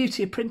it. The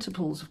beauty of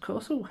printables, of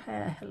course. Oh,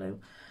 hair, hello.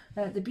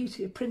 The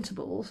beauty of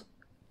printables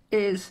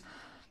is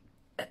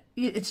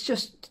it's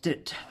just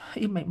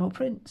you make more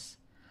prints.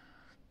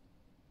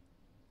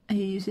 And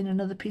you're using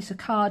another piece of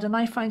card, and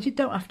I find you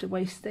don't have to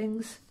waste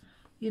things.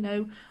 You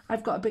know,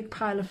 I've got a big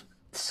pile of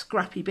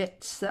scrappy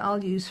bits that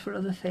I'll use for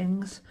other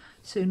things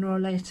sooner or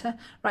later.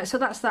 Right, so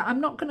that's that. I'm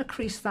not going to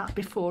crease that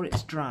before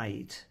it's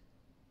dried,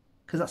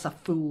 because that's a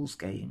fool's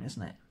game,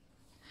 isn't it?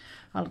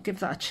 I'll give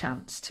that a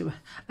chance to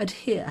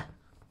adhere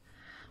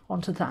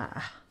onto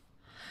that.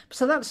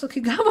 So that's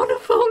looking, I want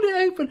to fold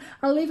it open.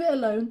 I'll leave it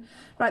alone.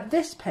 Right,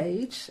 this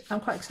page, I'm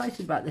quite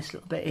excited about this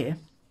little bit here,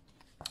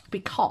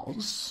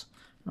 because,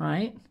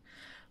 right,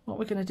 what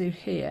we're going to do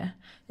here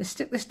is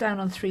stick this down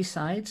on 3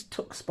 sides,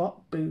 tuck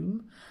spot,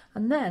 boom,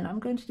 and then I'm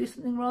going to do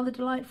something rather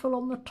delightful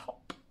on the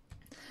top.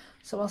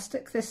 So I'll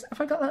stick this, have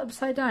I got that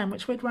upside down?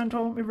 Which way do I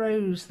want my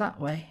rose?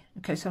 That way.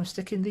 Okay, so I'm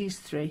sticking these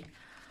 3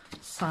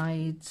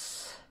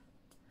 sides.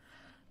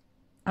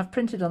 I've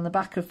printed on the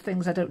back of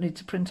things I don't need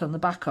to print on the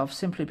back of,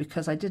 simply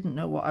because I didn't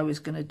know what I was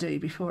going to do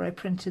before I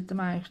printed them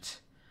out.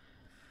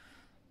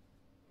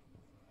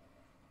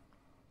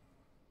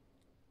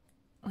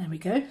 There we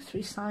go,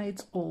 3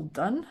 sides all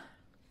done.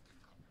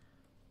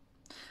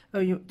 Oh,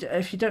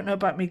 if you don't know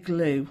about me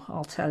glue,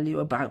 I'll tell you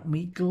about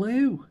me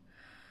glue.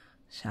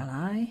 Shall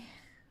I?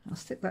 I'll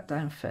stick that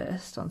down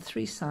first on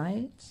 3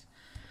 sides.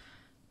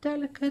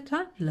 Delicate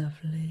and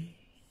lovely.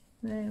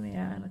 There we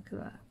are, look at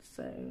that,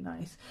 so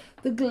nice.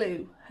 The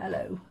glue,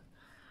 hello.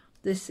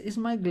 This is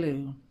my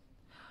glue.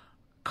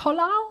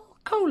 Collal.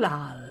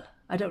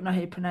 I don't know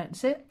how you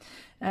pronounce it.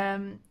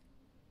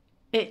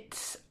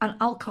 It's an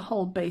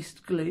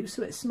alcohol-based glue,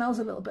 so it smells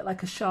a little bit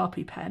like a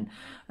Sharpie pen.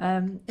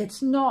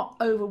 It's not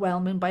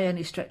overwhelming by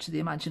any stretch of the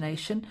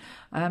imagination,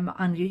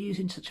 and you're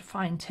using such a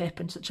fine tip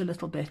and such a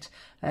little bit.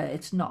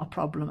 It's not a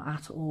problem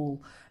at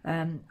all,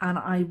 and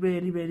I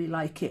really, really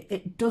like it.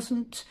 It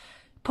doesn't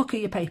pucker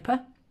your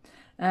paper.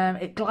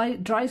 It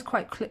dries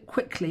quite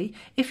quickly.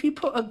 If you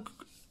put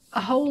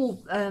a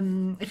whole,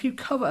 if you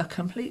cover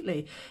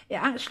completely, it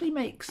actually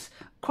makes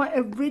quite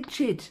a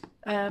rigid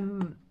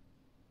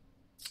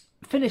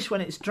finish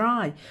when it's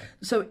dry.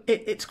 So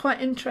it's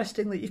quite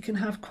interesting that you can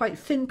have quite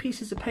thin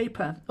pieces of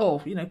paper,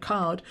 or, you know,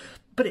 card,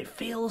 but it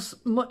feels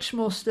much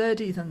more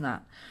sturdy than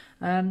that.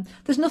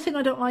 There's nothing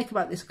I don't like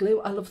about this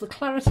glue. I love the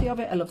clarity of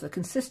it. I love the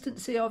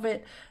consistency of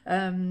it.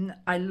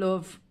 I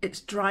love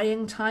its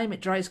drying time.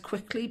 It dries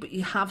quickly, but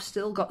you have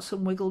still got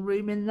some wiggle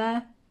room in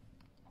there.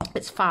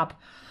 It's fab.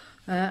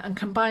 And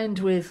combined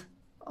with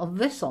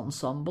this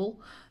ensemble,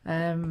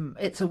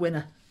 it's a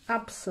winner.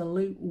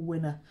 Absolute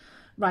winner.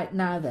 Right,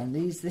 now then,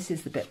 this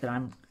is the bit that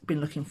I've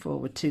been looking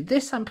forward to.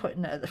 This I'm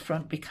putting it at the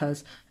front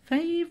because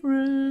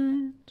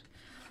favourite.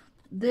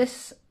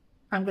 This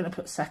I'm going to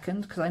put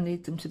second because I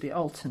need them to be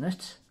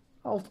alternate.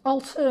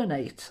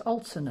 Alternate.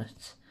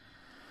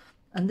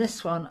 And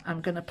this one I'm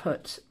going to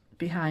put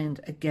behind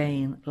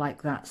again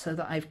like that, so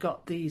that I've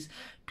got these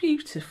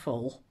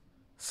beautiful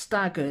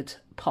staggered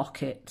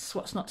pockets.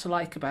 What's not to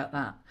like about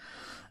that?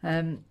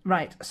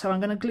 Right, so I'm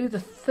going to glue the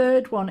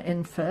 3rd one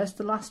in first,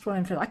 the last one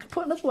in first. I could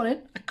put another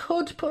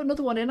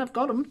one in. I've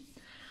got them.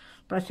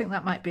 But I think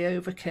that might be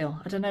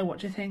overkill. I don't know, what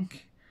do you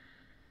think?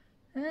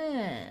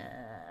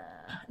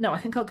 No, I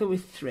think I'll go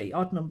with 3.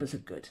 Odd numbers are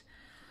good.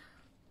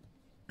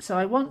 So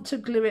I want to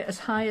glue it as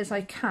high as I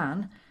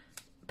can,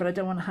 but I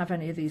don't want to have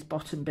any of these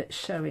bottom bits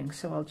showing.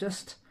 So I'll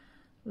just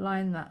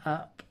line that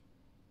up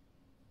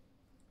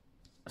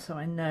so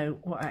I know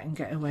what I can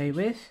get away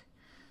with.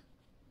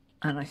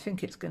 And I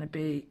think it's going to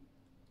be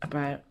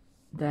about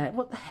there.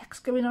 What the heck's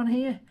going on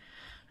here?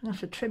 I'm going to have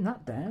to trim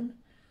that down.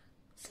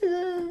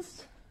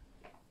 Scissors!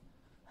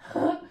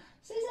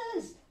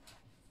 Scissors!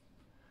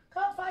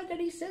 Can't find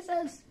any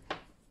scissors!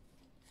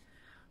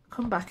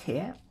 Come back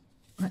here.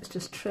 Let's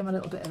just trim a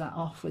little bit of that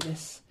off with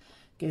this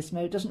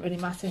gizmo. It doesn't really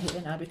matter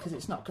here now because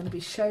it's not going to be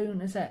shown,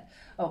 is it?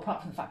 Oh,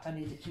 apart from the fact I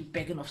need it to be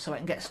big enough so I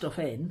can get stuff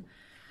in.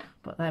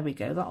 But there we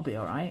go. That'll be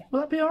all right. Will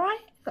that be all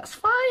right? That's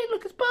fine.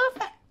 Look, it's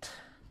perfect.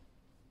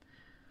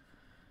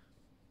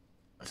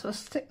 So I'll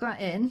stick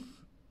that in.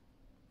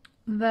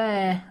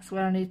 There, that's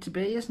where I need to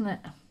be, isn't it?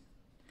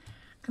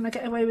 Can I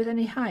get away with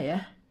any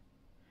higher?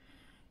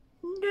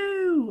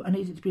 No, I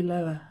need it to be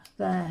lower.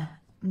 There,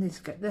 Need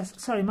to get this.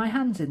 Sorry, my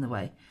hand's in the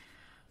way.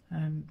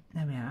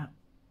 There we are.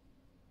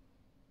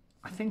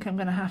 I think I'm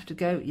going to have to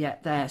go, yeah,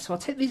 there. So I'll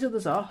take these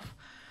others off,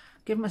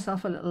 give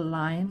myself a little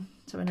line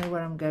so I know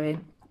where I'm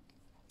going.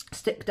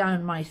 Stick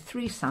down my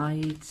 3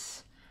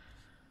 sides.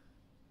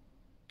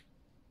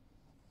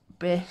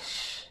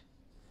 Bish,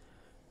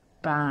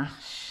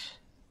 bash,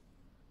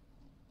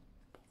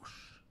 push.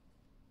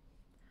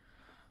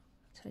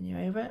 Turn you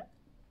over,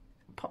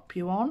 pop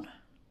you on.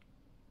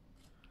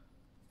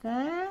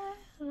 There,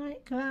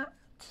 like that.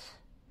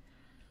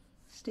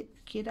 Stick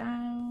you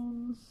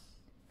down.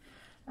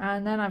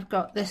 And then I've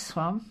got this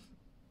one,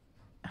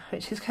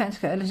 which is going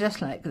to go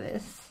just like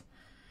this.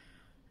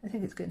 I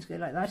think it's going to go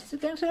like that. Is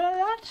it going to go like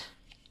that?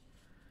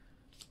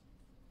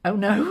 Oh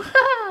no,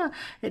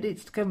 it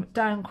needs to come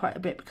down quite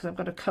a bit because I've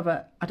got to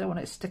cover, I don't want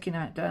it sticking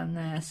out down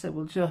there, so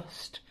we'll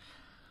just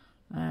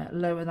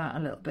lower that a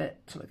little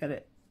bit till I get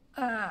it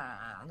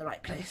in the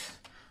right place.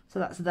 So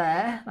that's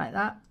there, like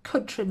that.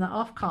 Could trim that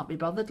off, can't be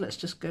bothered, let's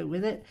just go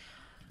with it.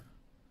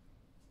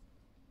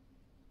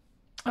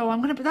 Oh,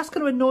 that's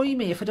going to annoy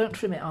me if I don't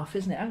trim it off,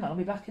 isn't it? Hang on, I'll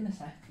be back in a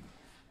sec.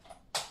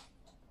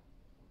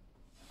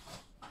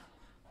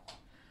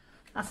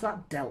 That's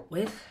that dealt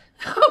with.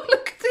 Oh,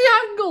 look at the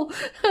angle.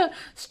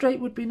 Straight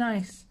would be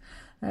nice.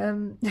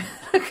 Look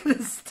at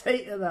the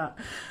state of that.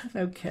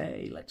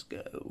 Okay, let's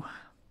go.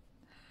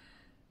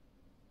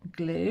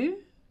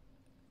 Glue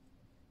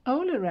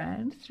all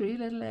around 3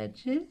 little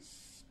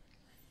edges.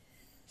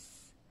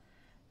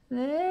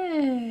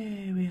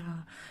 There we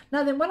are.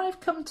 Now then, when I've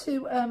come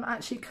to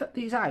actually cut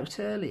these out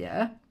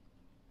earlier,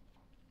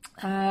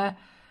 oh,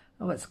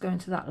 it's going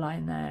to that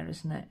line there,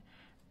 isn't it?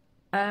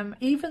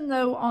 Even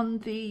though on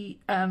the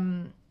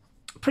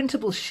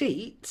printable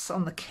sheets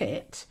on the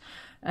kit,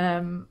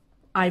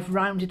 I've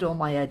rounded all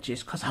my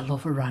edges because I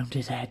love a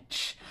rounded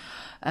edge.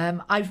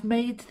 I've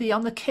made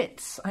on the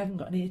kits, I haven't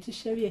got any here to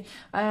show you,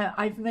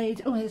 I've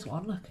made, oh here's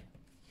one, look,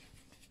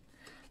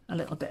 a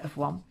little bit of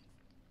one.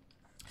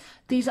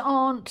 These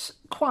aren't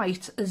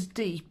quite as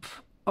deep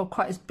or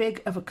quite as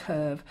big of a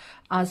curve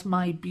as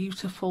my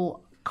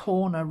beautiful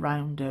corner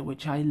rounder,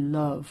 which I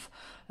love.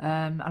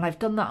 And I've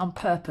done that on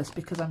purpose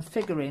because I'm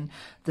figuring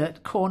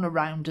that corner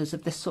rounders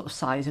of this sort of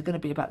size are going to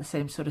be about the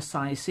same sort of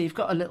size. So you've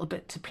got a little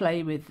bit to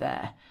play with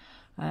there.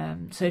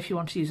 So if you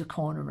want to use a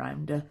corner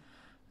rounder,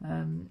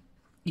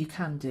 you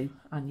can do,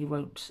 and you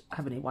won't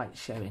have any white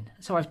showing.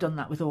 So I've done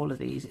that with all of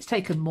these. It's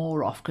taken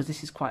more off because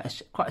this is quite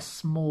a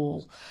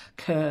small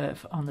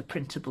curve on the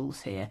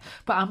printables here.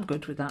 But I'm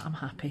good with that. I'm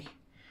happy.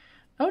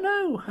 Oh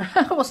no,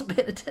 I wasn't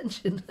paying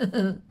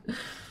attention.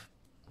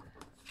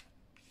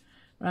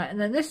 Right,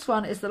 and then this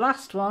one is the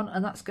last one,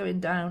 and that's going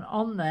down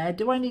on there.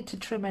 Do I need to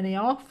trim any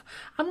off?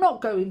 I'm not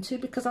going to,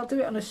 because I'll do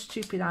it on a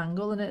stupid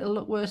angle and it'll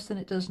look worse than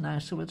it does now,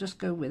 so we'll just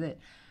go with it.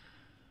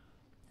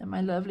 And my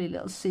lovely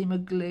little seam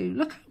of glue.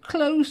 Look how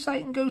close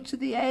I can go to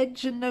the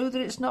edge and know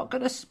that it's not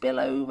going to spill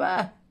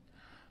over.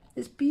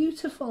 It's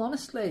beautiful,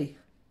 honestly.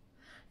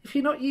 If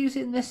you're not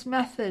using this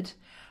method,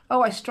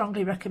 oh, I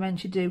strongly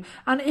recommend you do.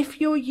 And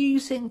if you're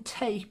using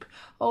tape,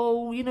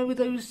 oh, you know, with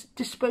those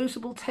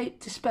disposable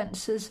tape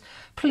dispensers,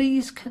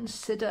 please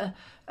consider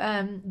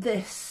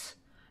this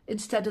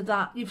instead of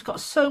that. You've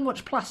got so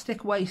much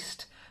plastic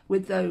waste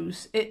with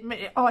those.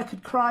 Oh, I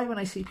could cry when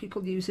I see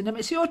people using them.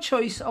 It's your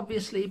choice,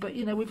 obviously, but,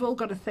 you know, we've all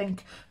got to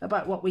think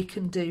about what we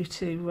can do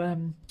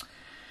to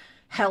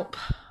help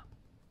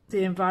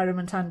the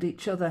environment and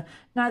each other.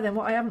 Now then,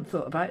 what I haven't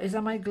thought about is,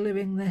 am I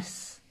gluing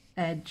this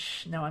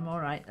edge? No, I'm all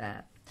right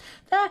there.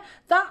 There,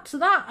 that's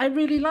that. I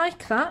really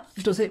like that.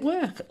 Does it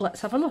work? Let's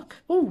have a look.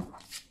 Ooh.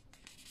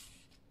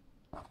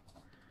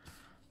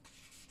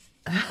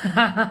 Look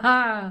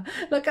at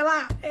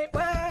that. It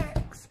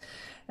works.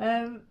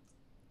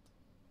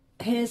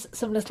 Here's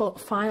some little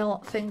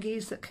file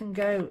thingies that can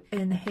go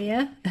in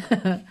here.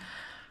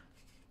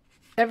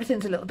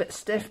 Everything's a little bit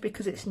stiff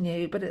because it's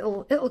new, but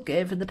it'll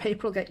give, and the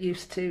paper will get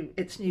used to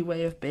its new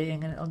way of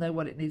being, and it'll know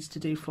what it needs to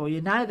do for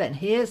you. Now then,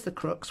 here's the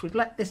crux. We've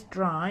let this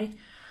dry.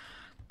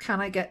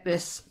 Can I get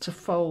this to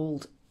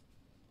fold?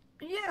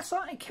 Yes,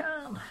 I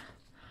can.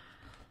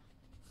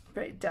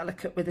 Very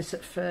delicate with this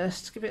at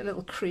first. Give it a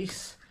little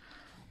crease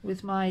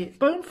with my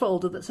bone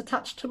folder that's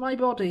attached to my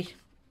body.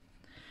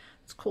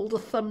 It's called a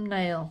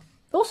thumbnail.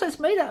 Also, it's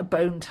made out of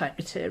bone type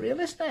material,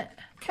 isn't it?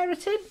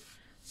 Keratin.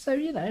 So,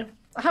 you know,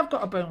 I have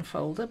got a bone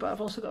folder, but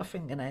I've also got a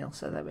fingernail.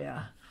 So there we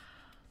are.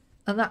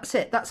 And that's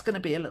it. That's going to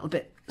be a little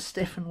bit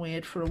stiff and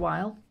weird for a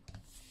while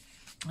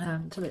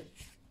until it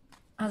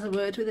has a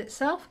word with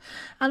itself.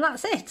 And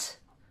that's it.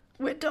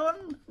 We're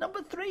done.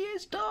 Number 3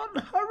 is done.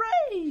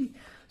 Hooray!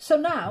 So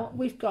now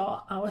we've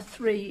got our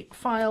 3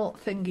 file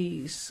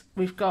thingies.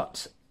 We've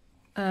got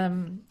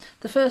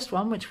the first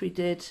one, which we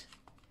did,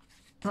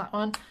 that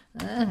one.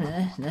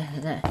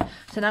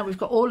 So now we've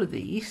got all of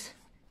these.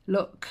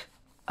 Look.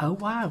 Oh,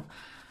 wow.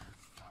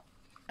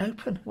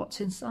 Open.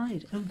 What's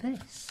inside? Oh,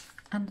 this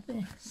and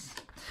this.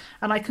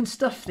 And I can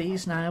stuff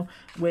these now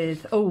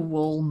with, oh,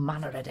 all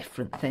manner of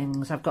different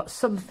things. I've got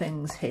some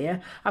things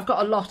here. I've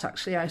got a lot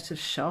actually out of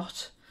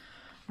shot.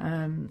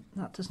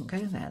 That doesn't go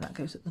there, that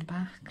goes at the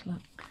back,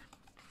 look.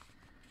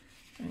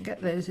 And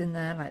get those in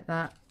there like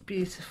that,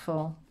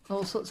 beautiful.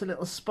 All sorts of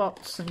little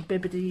spots and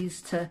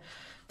bibbidies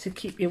to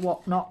keep your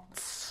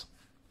whatnots.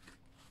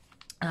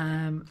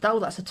 Oh,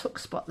 that's a tuck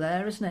spot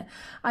there, isn't it?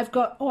 I've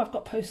got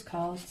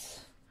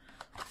postcards.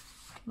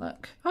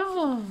 Look,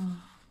 oh,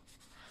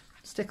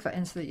 stick that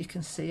in so that you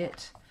can see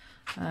it.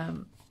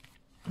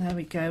 There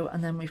we go.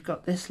 And then we've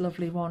got this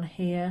lovely one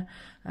here.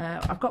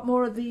 I've got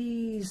more of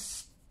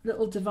these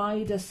little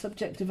divider,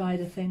 subject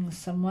divider things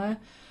somewhere.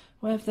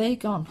 Where have they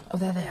gone? Oh,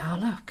 there they are,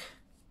 look.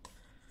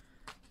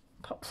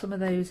 Pop some of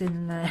those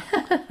in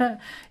there,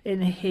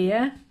 in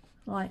here,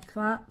 like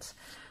that.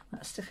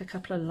 Let's stick a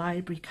couple of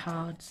library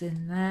cards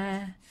in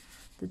there.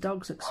 The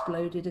dog's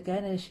exploded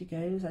again, here she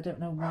goes, I don't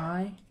know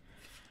why.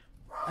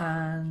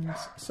 And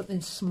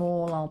something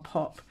small I'll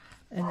pop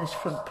in this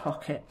front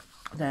pocket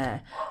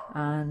there.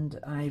 And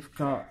I've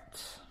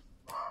got,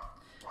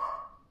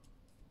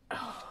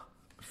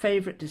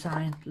 favourite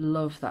design,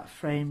 love that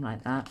frame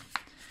like that.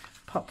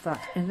 Pop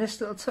that in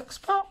this little tuck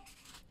spot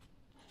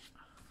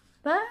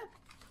there.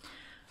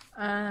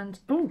 And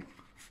I'm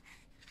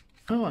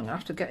going to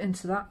have to get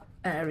into that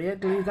area,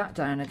 glue that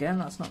down again,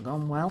 that's not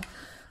gone well.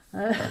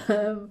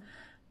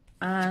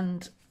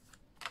 And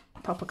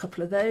pop a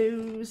couple of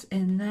those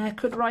in there.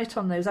 Could write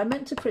on those. I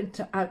meant to print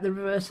out the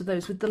reverse of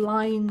those with the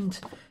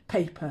lined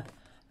paper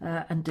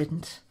and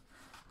didn't.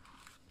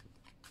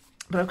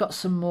 But I've got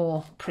some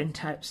more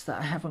printouts that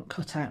I haven't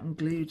cut out and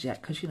glued yet,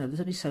 because, you know,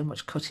 there's only so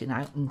much cutting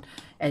out and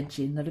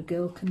edging that a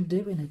girl can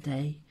do in a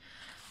day.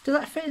 Does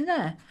that fit in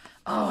there?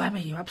 Oh, Emma,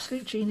 you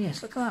absolute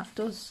genius. Look at that, it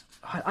does.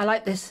 I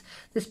like this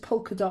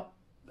polka dot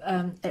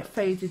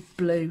faded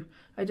blue.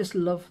 I just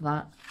love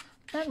that.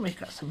 Then we've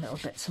got some little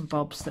bits and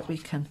bobs that we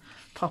can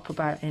pop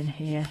about in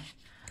here.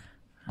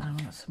 And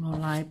we've got some more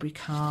library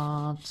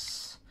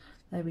cards.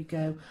 There we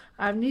go.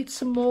 I need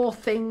some more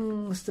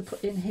things to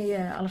put in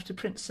here. I'll have to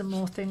print some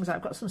more things.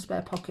 I've got some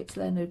spare pockets,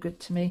 they're no good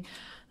to me.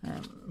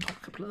 Pop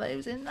a couple of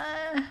those in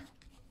there.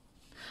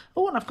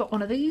 Oh, and I've got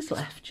one of these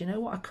left. You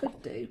know what I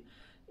could do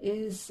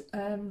is,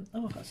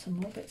 I've got some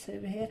more bits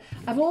over here.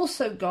 I've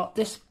also got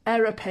this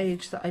error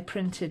page that I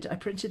printed. I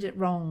printed it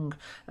wrong,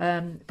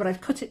 but I've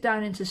cut it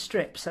down into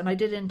strips, and I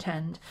did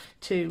intend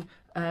to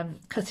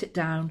cut it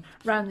down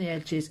round the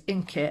edges,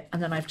 ink it,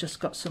 and then I've just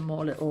got some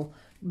more little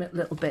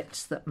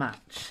bits that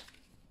match.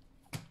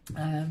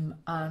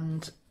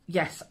 And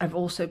yes, I've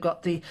also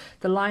got the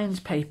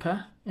lined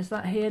paper. Is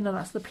that here? No,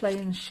 that's the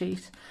plain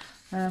sheet.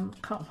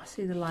 Can't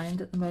see the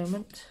lined at the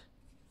moment.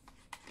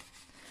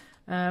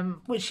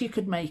 Which you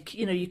could make,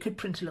 you know, you could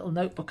print a little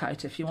notebook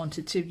out if you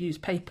wanted to, use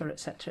paper,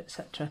 etc,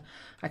 etc.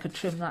 I could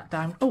trim that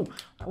down. Oh,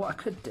 what I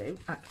could do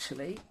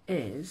actually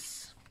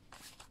is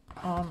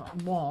on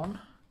one,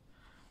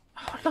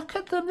 oh, look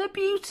at them, they're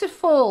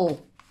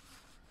beautiful.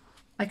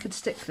 I could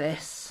stick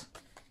this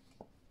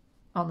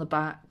on the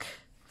back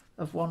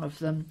of one of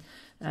them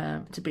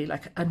to be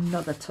like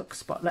another tuck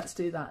spot. Let's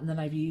do that, and then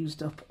I've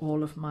used up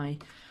all of my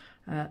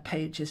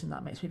pages, and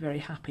that makes me very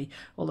happy,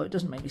 although it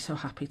doesn't make me so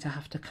happy to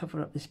have to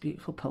cover up this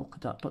beautiful polka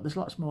dot, but there's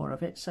lots more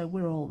of it, so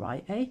we're all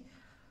right, eh?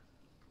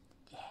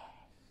 Yeah.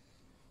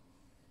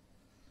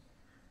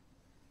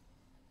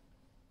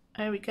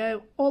 There we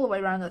go, all the way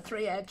around the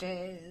three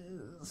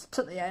edges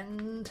to the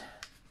end.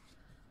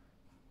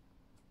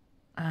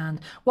 And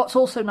what's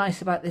also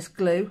nice about this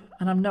glue,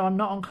 and I know I'm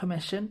not on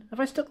commission, have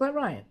I stuck that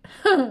right?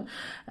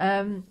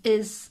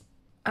 Is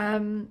I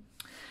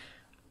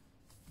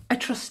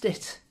trust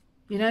it.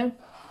 You know,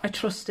 I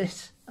trust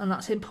it, and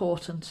that's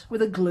important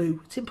with a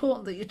glue. It's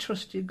important that you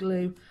trust your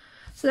glue.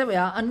 So there we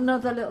are,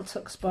 another little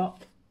tuck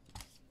spot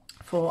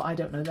for, I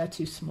don't know, they're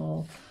too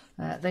small.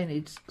 They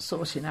need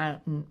sorting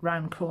out and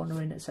round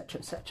cornering,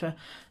 etc, etc.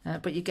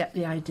 But you get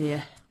the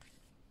idea.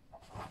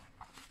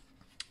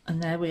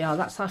 And there we are,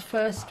 that's our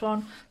first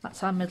one,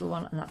 that's our middle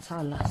one, and that's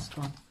our last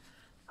one.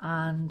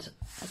 And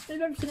let's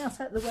move everything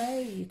else out of the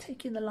way. You're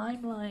taking the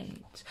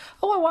limelight.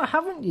 Oh, what I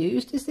haven't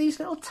used is these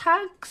little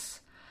tags.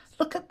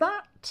 Look at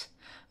that.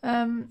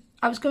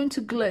 I was going to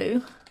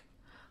glue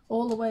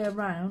all the way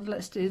around.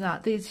 Let's do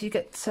that. These, you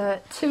get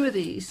two of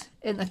these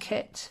in the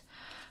kit.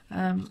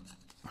 I've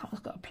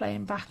got a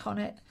plain back on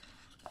it.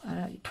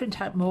 You print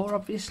out more,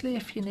 obviously,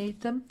 if you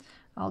need them.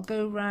 I'll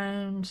go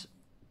round.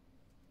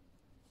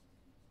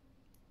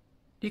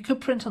 You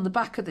could print on the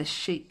back of this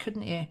sheet,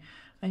 couldn't you?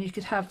 And you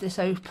could have this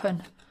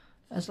open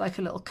as like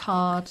a little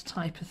card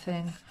type of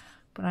thing.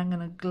 But I'm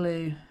going to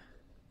glue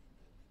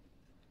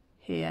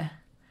here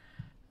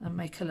and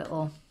make a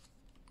little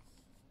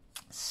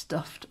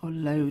stuffed or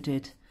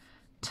loaded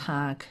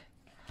tag.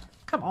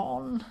 Come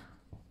on.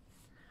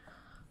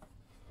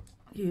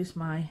 Use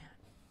my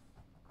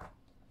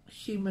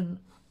human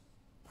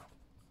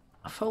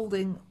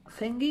folding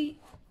thingy,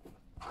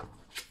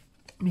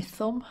 my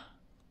thumb.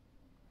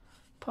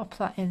 Pop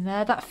that in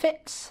there. That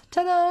fits.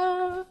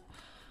 Ta-da!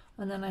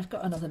 And then I've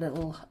got another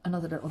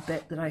little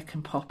bit that I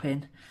can pop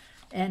in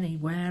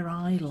anywhere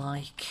I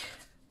like.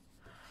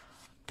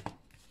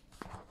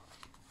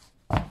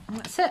 And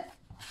that's it.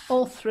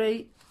 All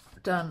three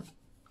done.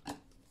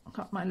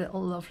 got my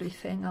little lovely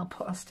thing.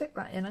 I'll stick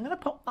that in. I'm going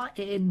to pop that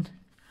in.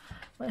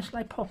 Where shall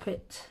I pop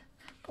it?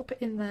 Pop it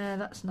in there.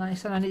 That's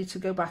nice. And I need to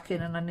go back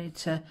in and I need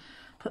to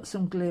put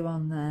some glue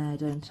on there,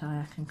 don't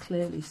I? I can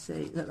clearly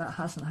see that that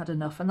hasn't had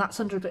enough, and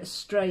that's under a bit of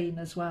strain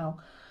as well.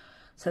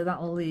 So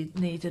that will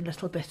need a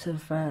little bit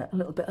of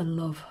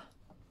love.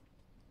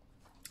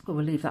 But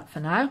we'll leave that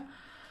for now.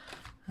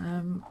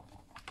 And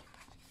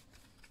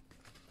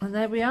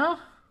there we are.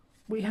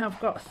 We have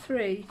got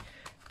 3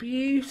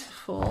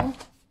 beautiful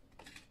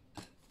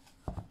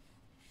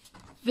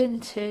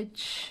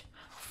vintage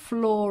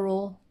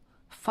floral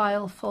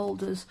file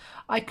folders.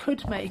 I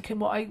could make,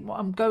 and what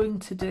I'm going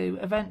to do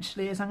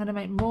eventually is I'm going to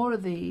make more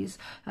of these.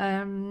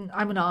 I'm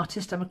an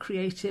artist, I'm a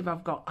creative,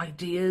 I've got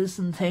ideas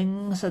and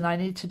things and I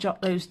need to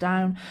jot those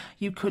down.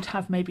 You could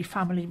have maybe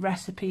family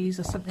recipes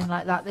or something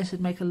like that. This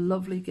would make a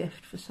lovely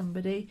gift for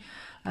somebody.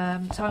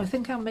 So I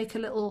think I'll make a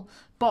little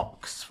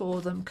box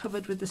for them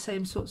covered with the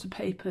same sorts of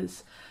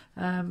papers,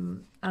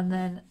 and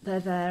then they're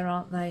there,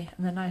 aren't they,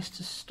 and they're nice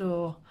to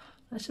store.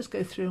 Let's just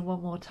go through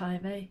one more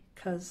time,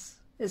 because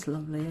it's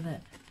lovely, isn't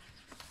it?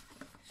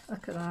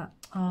 Look at that.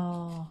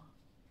 Oh,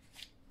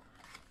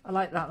 I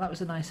like that. That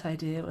was a nice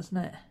idea,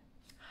 wasn't it?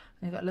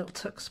 And you've got a little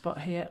tuck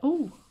spot here.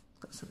 Oh,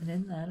 got something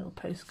in there, a little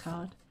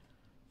postcard.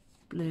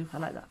 Blue, I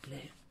like that blue.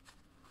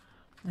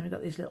 Then we've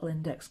got these little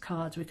index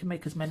cards. We can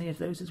make as many of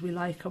those as we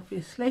like,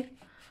 obviously.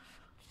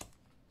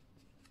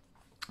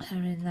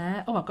 They're in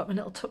there. Oh, I've got my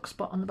little tuck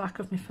spot on the back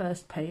of my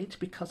first page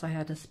because I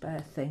had a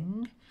spare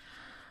thing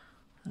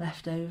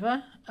left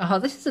over. Oh,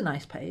 this is a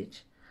nice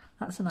page.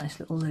 That's a nice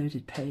little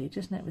loaded page,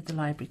 isn't it, with the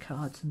library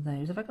cards and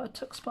those. Have I got a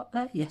tuck spot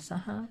there? Yes, I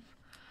have.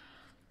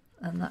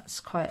 And that's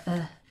quite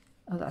a...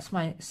 Oh, that's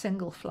my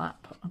single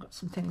flap. I've got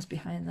some things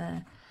behind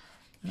there.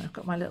 And I've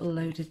got my little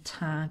loaded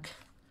tag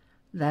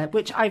there,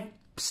 which I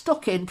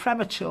stuck in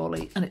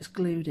prematurely and it's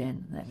glued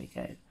in. There we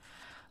go.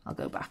 I'll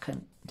go back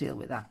and deal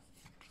with that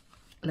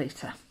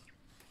later.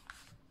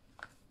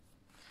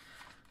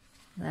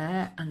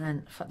 There, and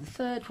then for the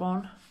third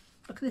one,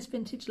 look at this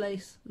vintage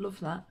lace. Love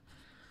that.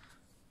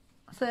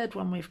 Third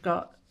one, we've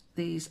got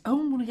these.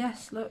 Oh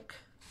yes, look,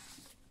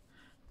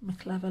 my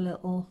clever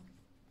little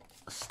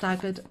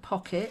staggered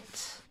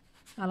pocket.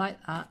 I like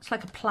that. It's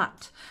like a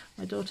plait.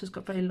 My daughter's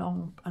got a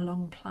long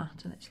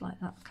plait, and it's like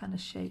that kind of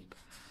shape.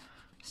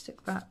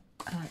 Stick that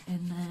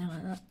in there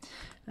like that.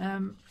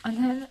 And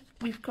then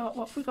we've got,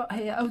 what have we got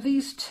here? Oh,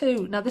 these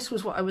 2. Now this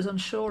was what I was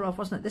unsure of,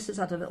 wasn't it? This has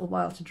had a little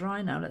while to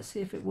dry now. Let's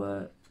see if it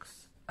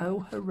works.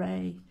 Oh,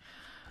 hooray!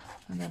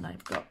 And then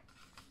I've got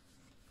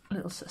a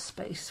little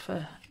space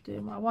for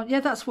doing what I want.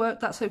 Yeah, that's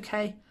worked. That's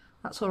okay.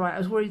 That's all right. I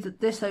was worried that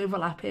this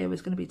overlap here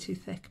was going to be too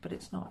thick, but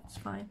it's not. It's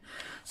fine.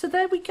 So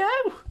there we go.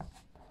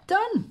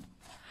 Done.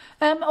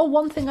 Oh,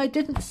 one thing I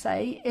didn't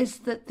say is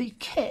that the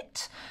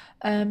kit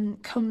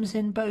comes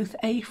in both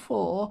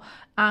A4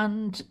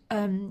 and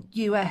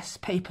US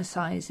paper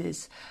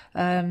sizes.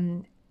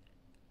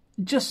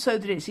 Just so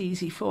that it's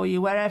easy for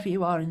you wherever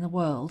you are in the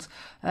world.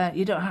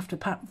 You don't have to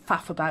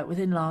faff about with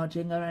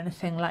enlarging or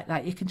anything like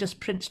that. You can just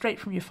print straight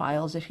from your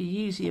files. If you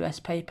use US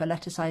paper,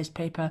 letter-sized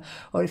paper,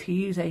 or if you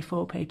use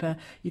A4 paper,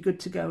 you're good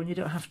to go and you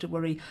don't have to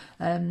worry,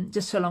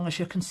 just so long as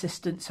you're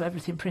consistent, so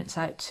everything prints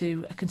out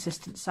to a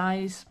consistent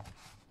size.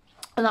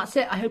 And that's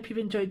it. I hope you've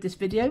enjoyed this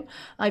video.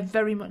 I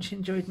very much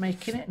enjoyed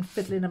making it and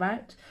fiddling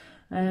about.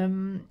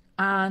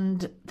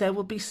 And there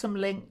will be some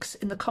links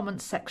in the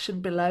comments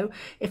section below.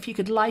 If you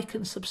could like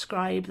and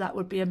subscribe, that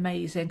would be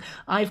amazing.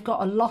 I've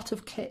got a lot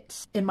of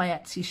kits in my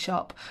Etsy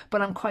shop,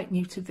 but I'm quite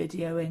new to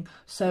videoing.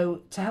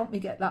 So to help me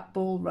get that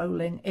ball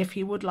rolling, if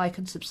you would like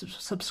and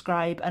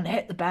subscribe and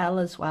hit the bell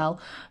as well,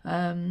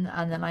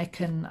 and then I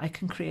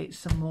can create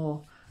some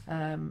more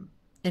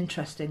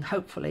interesting,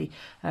 hopefully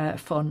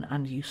fun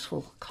and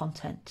useful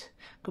content.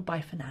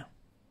 Goodbye for now.